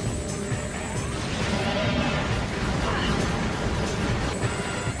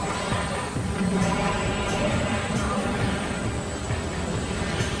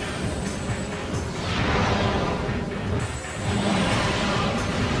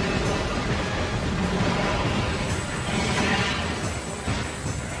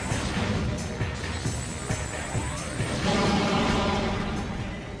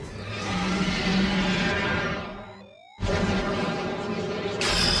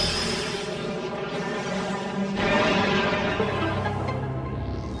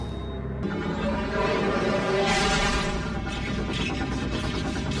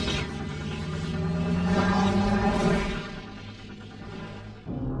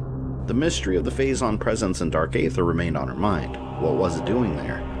 The mystery of the Phazon presence in Dark Aether remained on her mind. What was it doing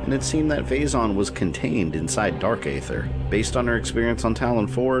there? And it seemed that Phazon was contained inside Dark Aether. Based on her experience on Talon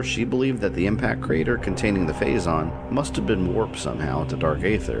 4, she believed that the impact crater containing the Phazon must have been warped somehow to Dark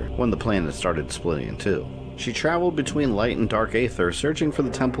Aether when the planet started splitting in two. She traveled between light and dark aether, searching for the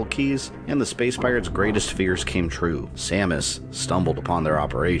temple keys, and the space pirates' greatest fears came true. Samus stumbled upon their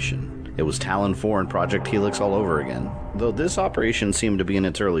operation. It was Talon 4 and Project Helix all over again. Though this operation seemed to be in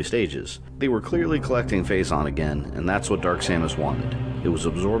its early stages, they were clearly collecting Phazon again, and that's what Dark Samus wanted. It was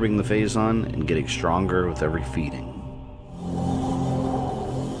absorbing the Phazon and getting stronger with every feeding.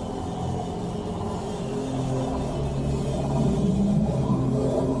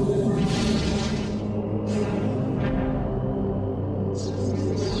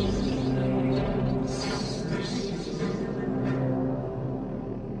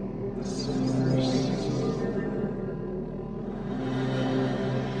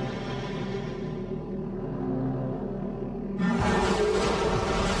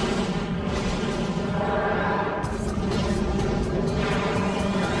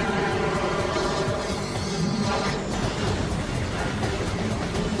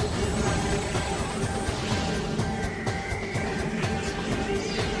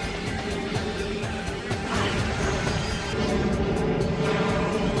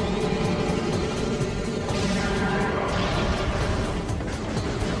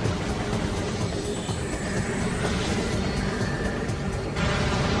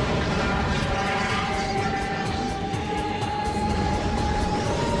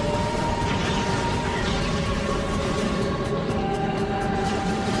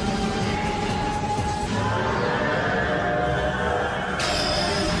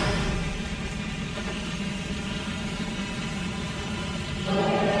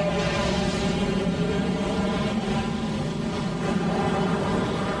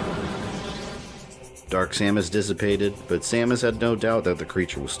 Dark Samus dissipated, but Samus had no doubt that the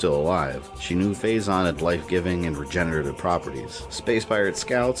creature was still alive. She knew Phazon had life-giving and regenerative properties. Space Pirate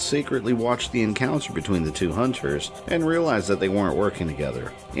scouts secretly watched the encounter between the two hunters and realized that they weren't working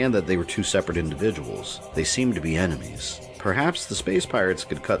together, and that they were two separate individuals. They seemed to be enemies. Perhaps the Space Pirates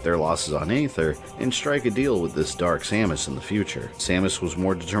could cut their losses on Aether and strike a deal with this Dark Samus in the future. Samus was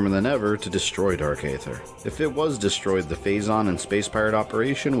more determined than ever to destroy Dark Aether. If it was destroyed, the Phazon and Space Pirate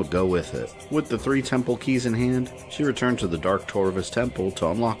operation would go with it. With the 3 temple keys in hand, she returned to the Dark Torvus Temple to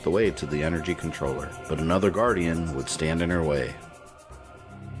unlock the way to the energy controller. But another Guardian would stand in her way.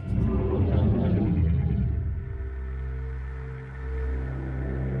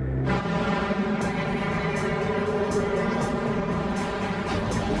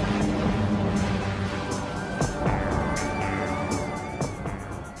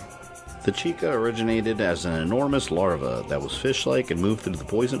 The Chica originated as an enormous larva that was fish-like and moved through the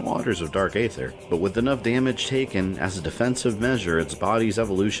poison waters of Dark Aether, but with enough damage taken as a defensive measure, its body's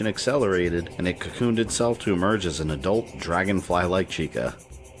evolution accelerated and it cocooned itself to emerge as an adult dragonfly-like Chica.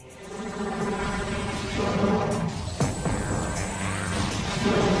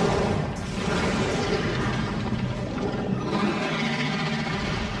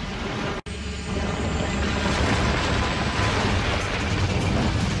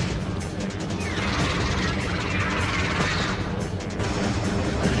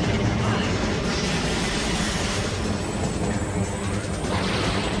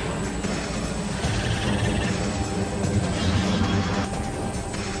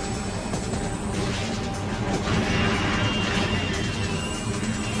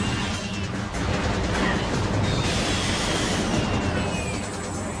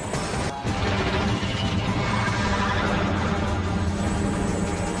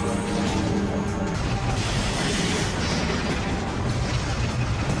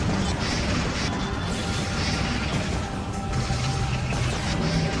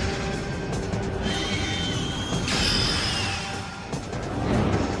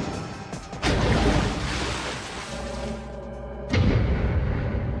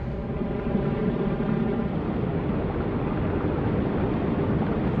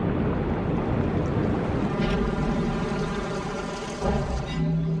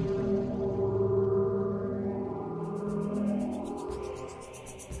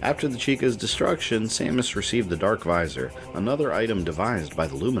 After the Chica's destruction, Samus received the Dark Visor, another item devised by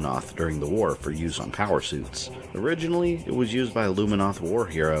the Luminoth during the war for use on power suits. Originally, it was used by a Luminoth war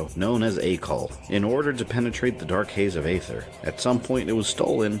hero known as Herakles in order to penetrate the dark haze of Aether. At some point it was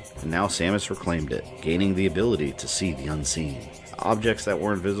stolen, and now Samus reclaimed it, gaining the ability to see the unseen. Objects that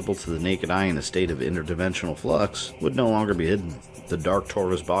weren't visible to the naked eye in a state of interdimensional flux would no longer be hidden. The Dark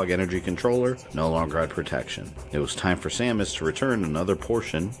Torvus Bog Energy Controller no longer had protection. It was time for Samus to return another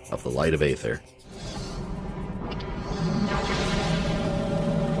portion of the Light of Aether.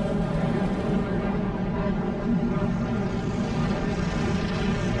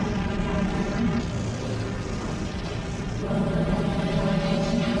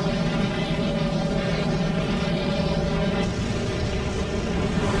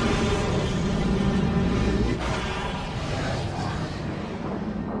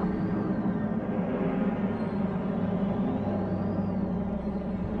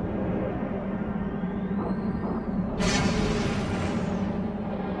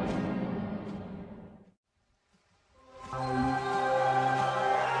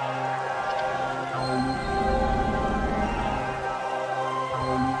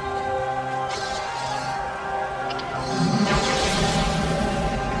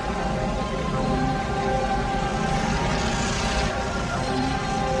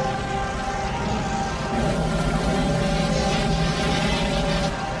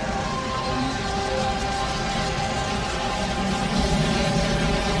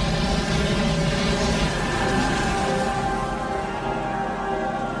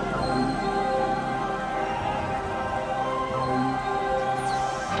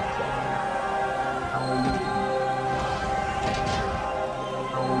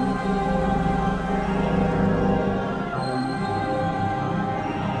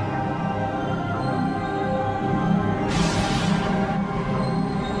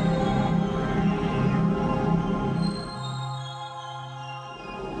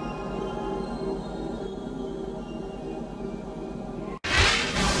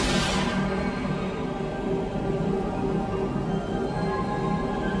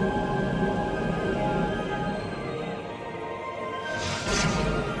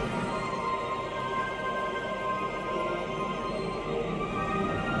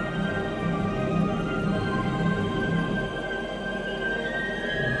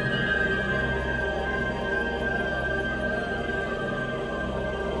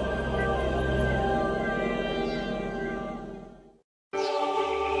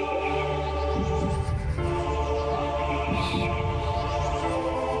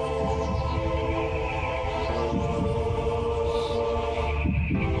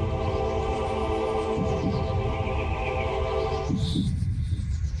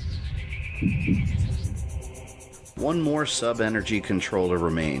 One more sub-energy controller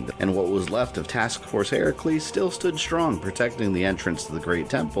remained, and what was left of Task Force Herakles still stood strong, protecting the entrance to the Great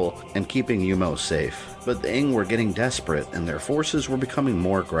Temple and keeping Umos safe. But the Ing were getting desperate, and their forces were becoming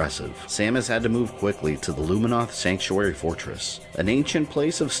more aggressive. Samus had to move quickly to the Luminoth Sanctuary Fortress, an ancient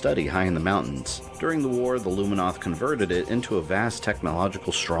place of study high in the mountains. During the war, the Luminoth converted it into a vast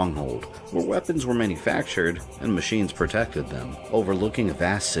technological stronghold, where weapons were manufactured and machines protected them, overlooking a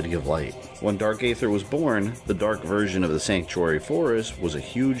vast city of light. When Dark Aether was born, the dark version of the Sanctuary Forest was a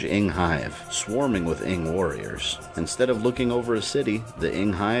huge Ing hive, swarming with Ing warriors. Instead of looking over a city, the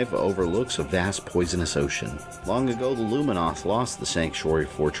Ing hive overlooks a vast poisonous ocean. Long ago, the Luminoth lost the Sanctuary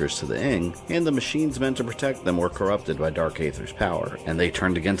Fortress to the Ing, and the machines meant to protect them were corrupted by Dark Aether's power, and they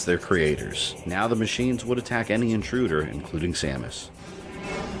turned against their creators. Now the machines would attack any intruder, including Samus.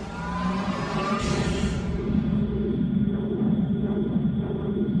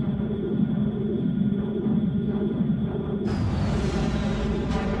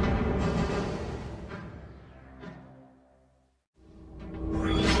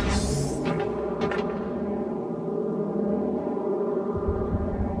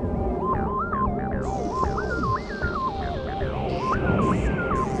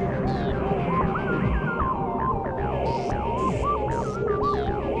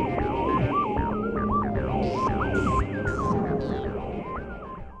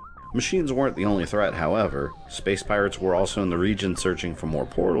 Machines weren't the only threat, however. Space pirates were also in the region searching for more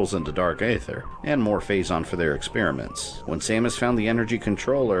portals into Dark Aether, and more Phazon for their experiments. When Samus found the energy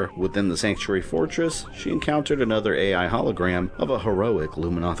controller within the Sanctuary Fortress, she encountered another AI hologram of a heroic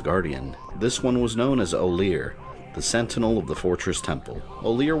Luminoth Guardian. This one was known as O'Lear, the Sentinel of the Fortress Temple.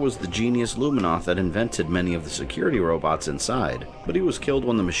 O'Lear was the genius Luminoth that invented many of the security robots inside, but he was killed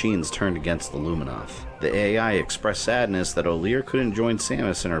when the machines turned against the Luminoth. The AI expressed sadness that O'Lear couldn't join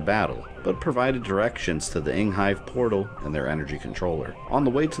Samus in her battle, but provided directions to the Ing Hive portal and their energy controller. On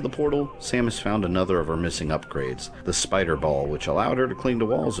the way to the portal, Samus found another of her missing upgrades, the Spider Ball, which allowed her to cling to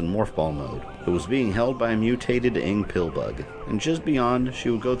walls in Morph Ball mode. It was being held by a mutated Ing Pillbug, and just beyond,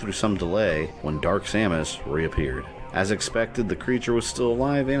 she would go through some delay when Dark Samus reappeared. As expected, the creature was still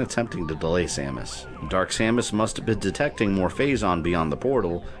alive and attempting to delay Samus. Dark Samus must have been detecting more Phazon beyond the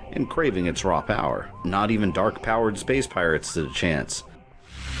portal and craving its raw power. Not even dark-powered space pirates stood a chance.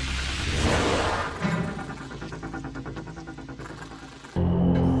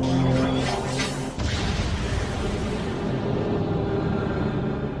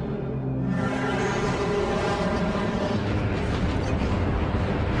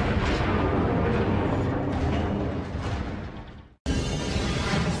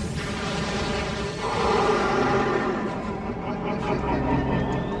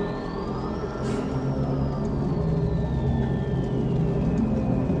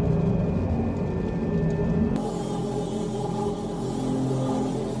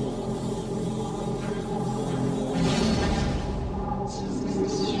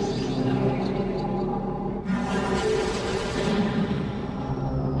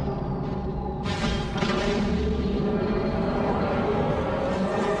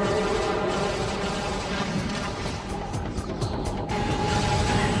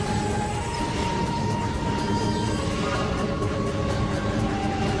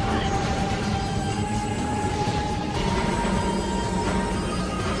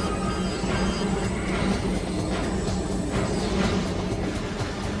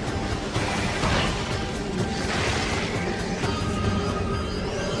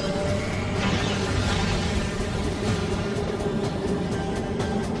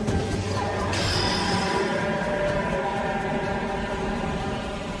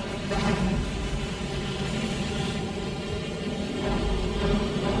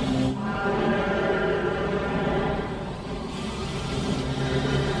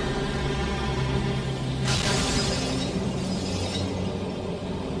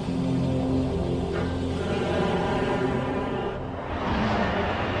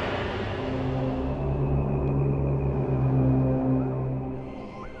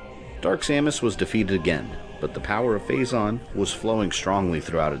 Dark Samus was defeated again, but the power of Phazon was flowing strongly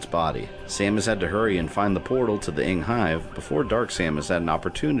throughout its body. Samus had to hurry and find the portal to the Ing Hive before Dark Samus had an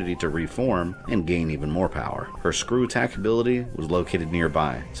opportunity to reform and gain even more power. Her screw attack ability was located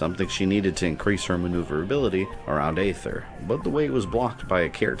nearby, something she needed to increase her maneuverability around Aether, but the way was blocked by a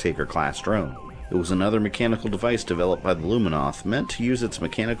Caretaker-class drone. It was another mechanical device developed by the Luminoth, meant to use its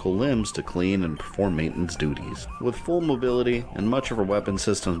mechanical limbs to clean and perform maintenance duties. With full mobility and much of her weapon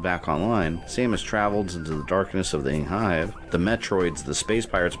systems back online, Samus traveled into the darkness of the Ing Hive. The Metroids the space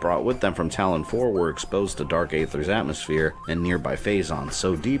pirates brought with them from Talon 4 were exposed to Dark Aether's atmosphere and nearby Phazon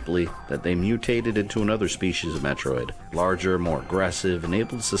so deeply that they mutated into another species of Metroid, larger, more aggressive, and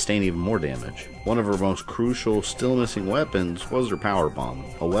able to sustain even more damage. One of her most crucial, still missing weapons was her power bomb,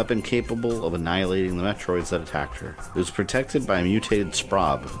 a weapon capable of annihilating the Metroids that attacked her. It was protected by a mutated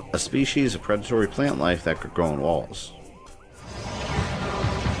Sprob, a species of predatory plant life that could grow in walls.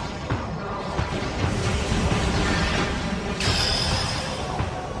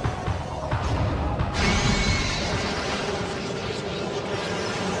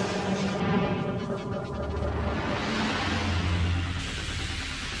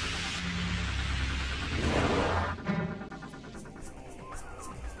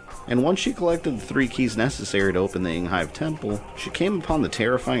 And once she collected the 3 keys necessary to open the Ing Hive Temple, she came upon the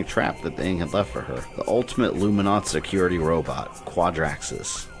terrifying trap that the Ing had left for her. The ultimate Luminoth security robot,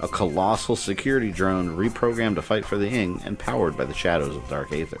 Quadraxis, a colossal security drone reprogrammed to fight for the Ing and powered by the shadows of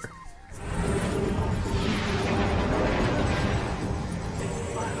Dark Aether.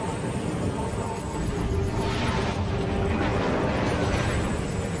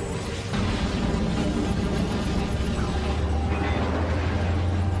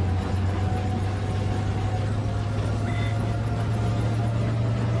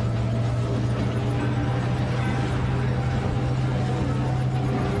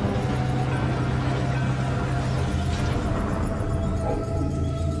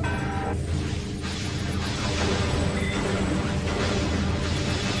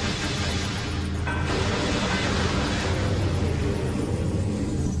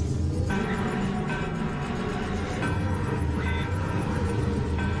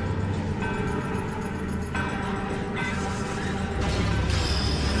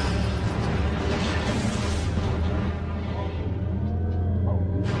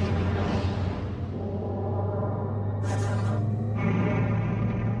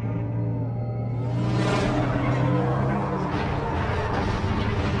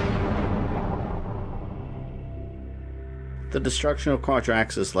 The destruction of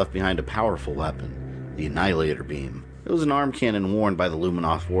Quadraxis left behind a powerful weapon, the Annihilator Beam. It was an arm cannon worn by the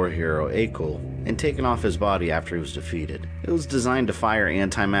Luminoth war hero Herakles and taken off his body after he was defeated. It was designed to fire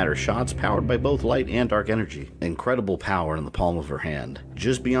antimatter shots powered by both light and dark energy. Incredible power in the palm of her hand.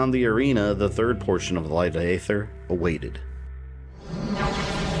 Just beyond the arena, the third portion of the Light of Aether awaited.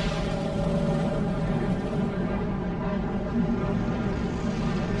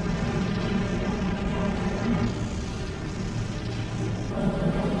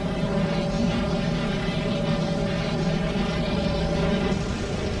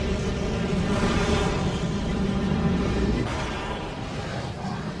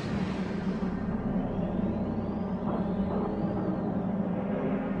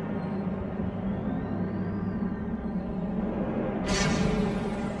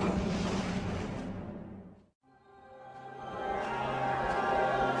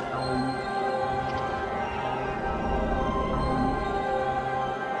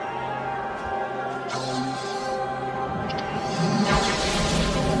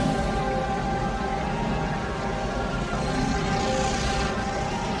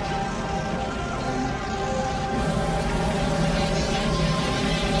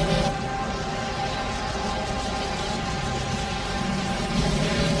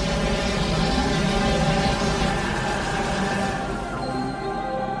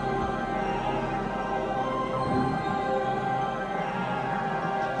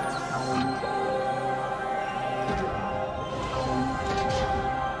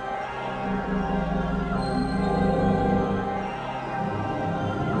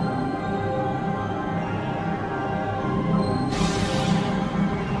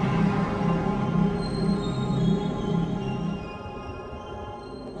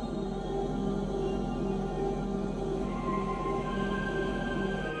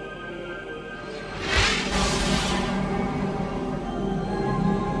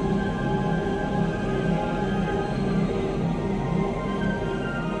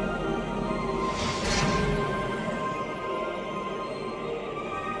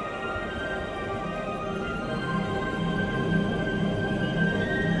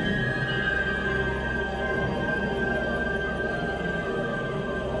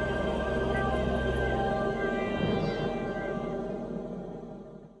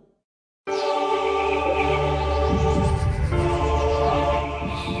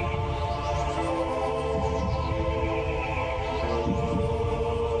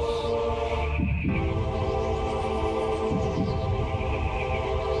 The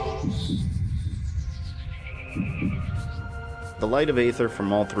light of Aether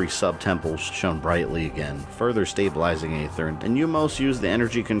from all three sub-temples shone brightly again, further stabilizing Aether, and Umos used the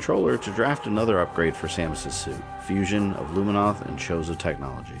energy controller to draft another upgrade for Samus' suit, fusion of Luminoth and Chozo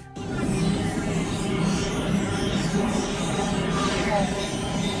technology.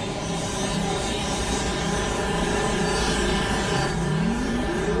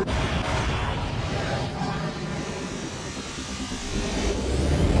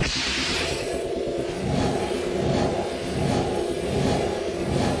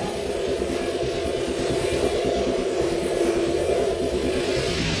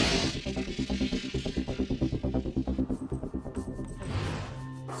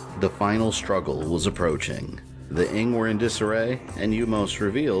 The final struggle was approaching. The Ing were in disarray, and Umos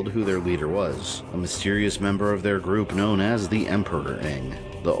revealed who their leader was, a mysterious member of their group known as the Emperor Ing,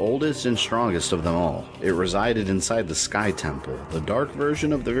 the oldest and strongest of them all. It resided inside the Sky Temple, the dark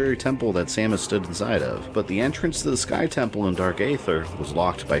version of the very temple that Samus stood inside of, but the entrance to the Sky Temple in Dark Aether was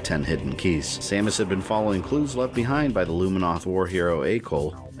locked by 10 hidden keys. Samus had been following clues left behind by the Luminoth war hero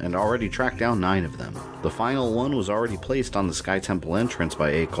Herakles, and already tracked down 9 of them. The final one was already placed on the Sky Temple entrance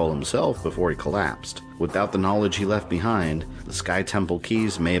by Herakles himself before he collapsed. Without the knowledge he left behind, the Sky Temple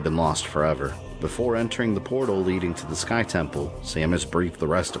keys may have been lost forever. Before entering the portal leading to the Sky Temple, Samus briefed the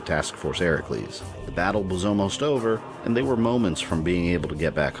rest of Task Force Herakles. The battle was almost over, and they were moments from being able to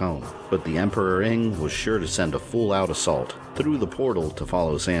get back home. But the Emperor Ing was sure to send a full-out assault through the portal to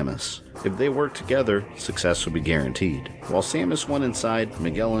follow Samus. If they worked together, success would be guaranteed. While Samus went inside,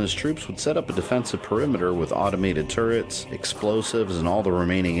 Miguel and his troops would set up a defensive perimeter with automated turrets, explosives, and all the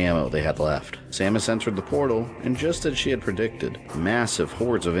remaining ammo they had left. Samus entered the portal, and just as she had predicted, massive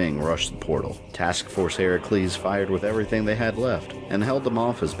hordes of Ing rushed the portal. Task Force Herakles fired with everything they had left, and held them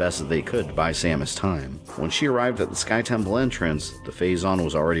off as best as they could to buy Samus time. When she arrived at the Sky Temple entrance, the Phazon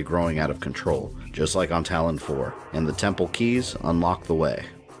was already growing out of control, just like on Talon 4, and the temple keys unlocked the way.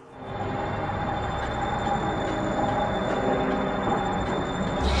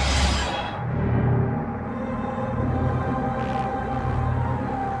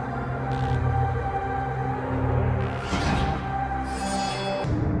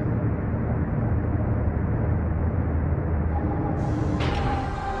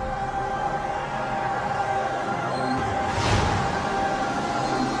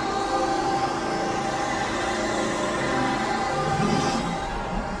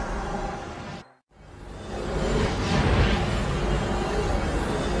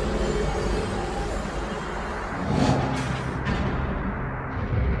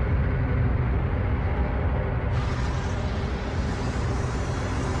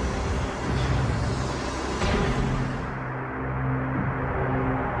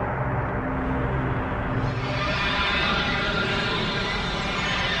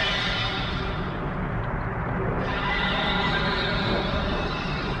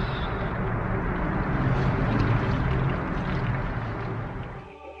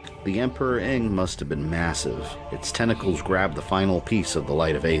 The Emperor Ing must have been massive. Its tentacles grabbed the final piece of the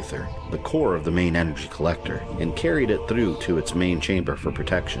light of Aether, the core of the main energy collector, and carried it through to its main chamber for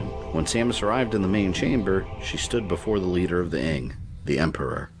protection. When Samus arrived in the main chamber, she stood before the leader of the Ing, the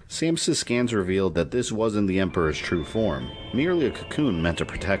Emperor. Samus' scans revealed that this wasn't the Emperor's true form, merely a cocoon meant to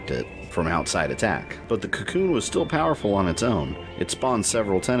protect it from outside attack. But the cocoon was still powerful on its own. It spawned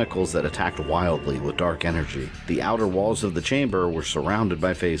several tentacles that attacked wildly with dark energy. The outer walls of the chamber were surrounded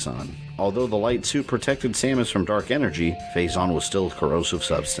by Phazon. Although the light suit protected Samus from dark energy, Phazon was still a corrosive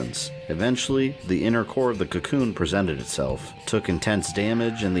substance. Eventually, the inner core of the cocoon presented itself, took intense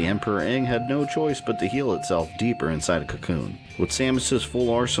damage, and the Emperor Ing had no choice but to heal itself deeper inside a cocoon. With Samus'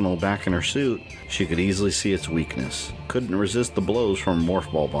 full arsenal back in her suit, she could easily see its weakness, couldn't resist the blows from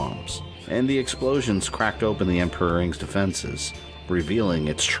morph ball bombs, and the explosions cracked open the Emperor Ing's defenses, revealing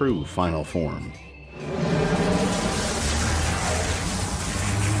its true final form.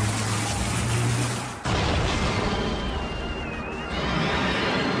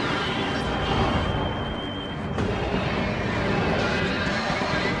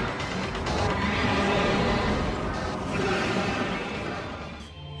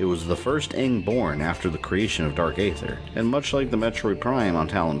 It was the first Ing born after the creation of Dark Aether, and much like the Metroid Prime on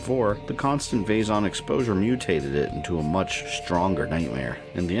Talon 4, the constant Phazon exposure mutated it into a much stronger nightmare.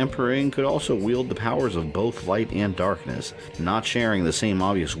 And the Emperor Ing could also wield the powers of both light and darkness, not sharing the same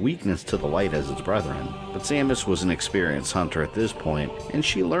obvious weakness to the light as its brethren. But Samus was an experienced hunter at this point, and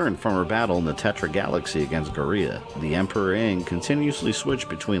she learned from her battle in the Tetra Galaxy against Garia. The Emperor Ing continuously switched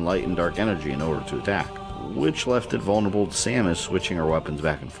between light and dark energy in order to attack, which left it vulnerable to Samus switching her weapons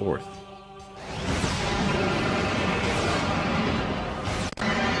back and forth.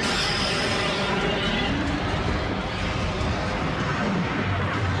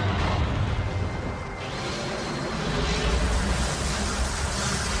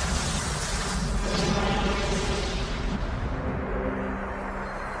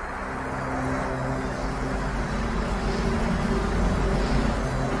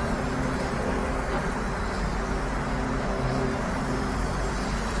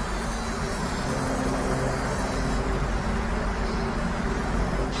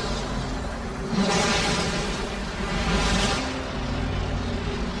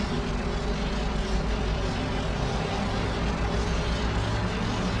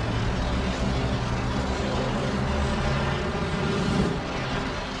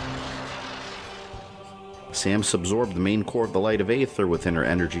 Samus absorbed the main core of the Light of Aether within her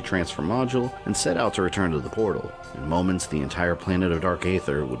energy transfer module and set out to return to the portal. In moments, the entire planet of Dark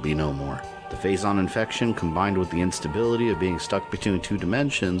Aether would be no more. The Phazon infection, combined with the instability of being stuck between two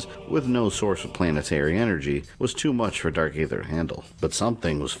dimensions with no source of planetary energy, was too much for Dark Aether to handle. But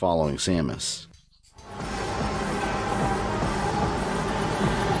something was following Samus.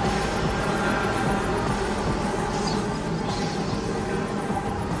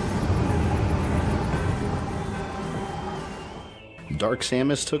 Dark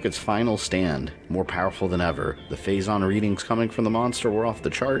Samus took its final stand. More powerful than ever, the Phazon readings coming from the monster were off the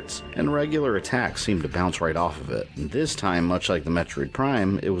charts, and regular attacks seemed to bounce right off of it. And this time, much like the Metroid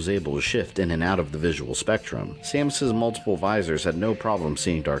Prime, it was able to shift in and out of the visual spectrum. Samus's multiple visors had no problem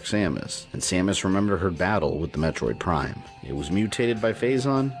seeing Dark Samus, and Samus remembered her battle with the Metroid Prime. It was mutated by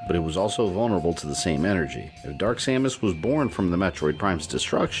Phazon, but it was also vulnerable to the same energy. If Dark Samus was born from the Metroid Prime's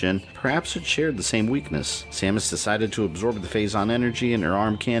destruction, perhaps it shared the same weakness. Samus decided to absorb the Phazon energy in her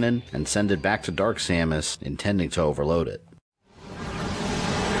arm cannon and send it back to Dark Samus, intending to overload it.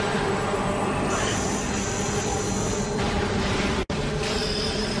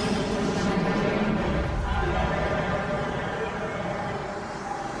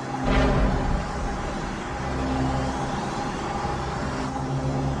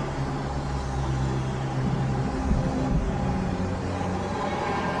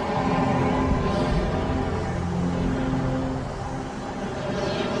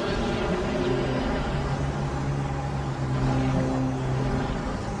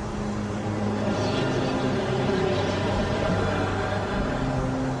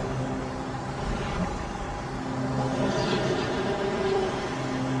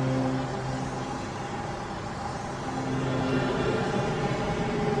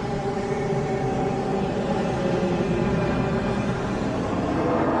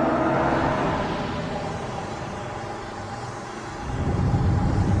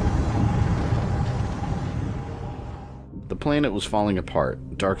 The planet was falling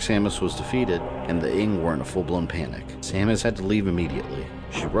apart, Dark Samus was defeated, and the Ing were in a full-blown panic. Samus had to leave immediately.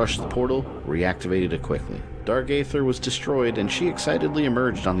 She rushed the portal, reactivated it quickly. Dark Aether was destroyed, and she excitedly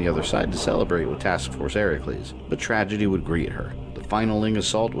emerged on the other side to celebrate with Task Force Herakles, but tragedy would greet her. The final Ing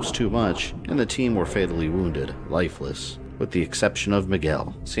assault was too much, and the team were fatally wounded, lifeless, with the exception of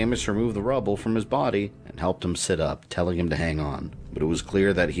Miguel. Samus removed the rubble from his body and helped him sit up, telling him to hang on. But it was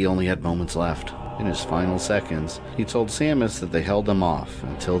clear that he only had moments left. In his final seconds, he told Samus that they held him off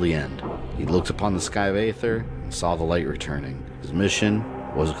until the end. He looked upon the sky of Aether and saw the light returning. His mission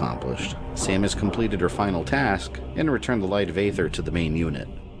was accomplished. Samus completed her final task and returned the Light of Aether to the main unit.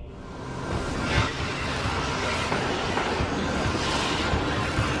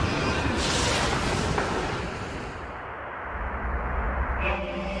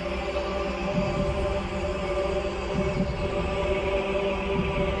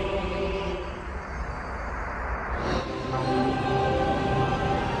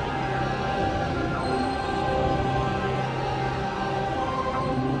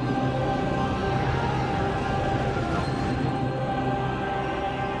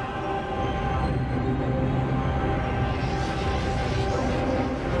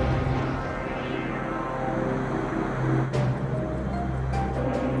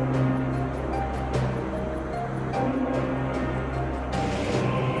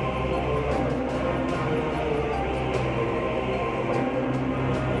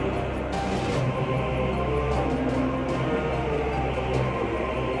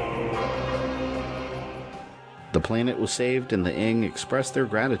 The planet was saved, and the Ing expressed their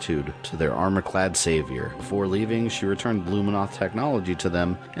gratitude to their armor-clad savior. Before leaving, she returned Luminoth technology to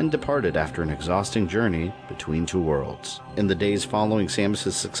them and departed after an exhausting journey between two worlds. In the days following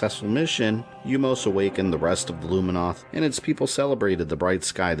Samus' successful mission, Umos awakened the rest of the Luminoth, and its people celebrated the bright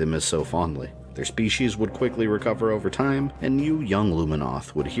sky they missed so fondly. Their species would quickly recover over time, and new young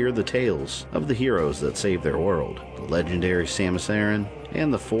Luminoth would hear the tales of the heroes that saved their world, the legendary Samus Aran,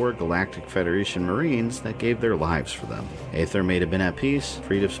 and the 4 Galactic Federation Marines that gave their lives for them. Aether may have been at peace,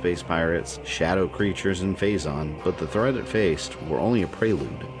 freed of space pirates, shadow creatures, and Phazon, but the threat it faced were only a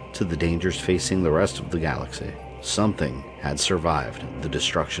prelude to the dangers facing the rest of the galaxy. Something had survived the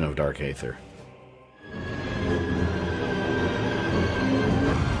destruction of Dark Aether.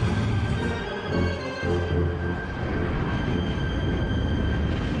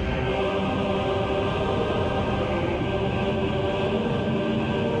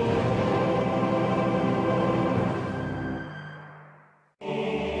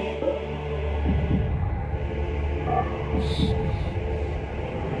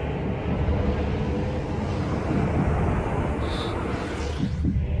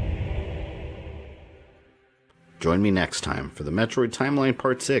 Join me next time for the Metroid Timeline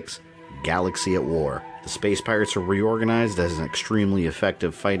Part 6, Galaxy at War. The space pirates are reorganized as an extremely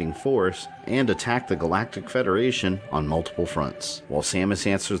effective fighting force and attack the Galactic Federation on multiple fronts, while Samus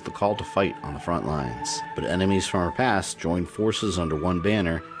answers the call to fight on the front lines. But enemies from her past join forces under one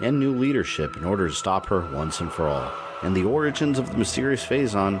banner and new leadership in order to stop her once and for all. And the origins of the mysterious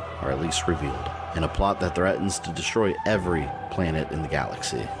Phazon are at least revealed, in a plot that threatens to destroy every planet in the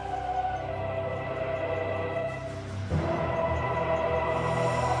galaxy.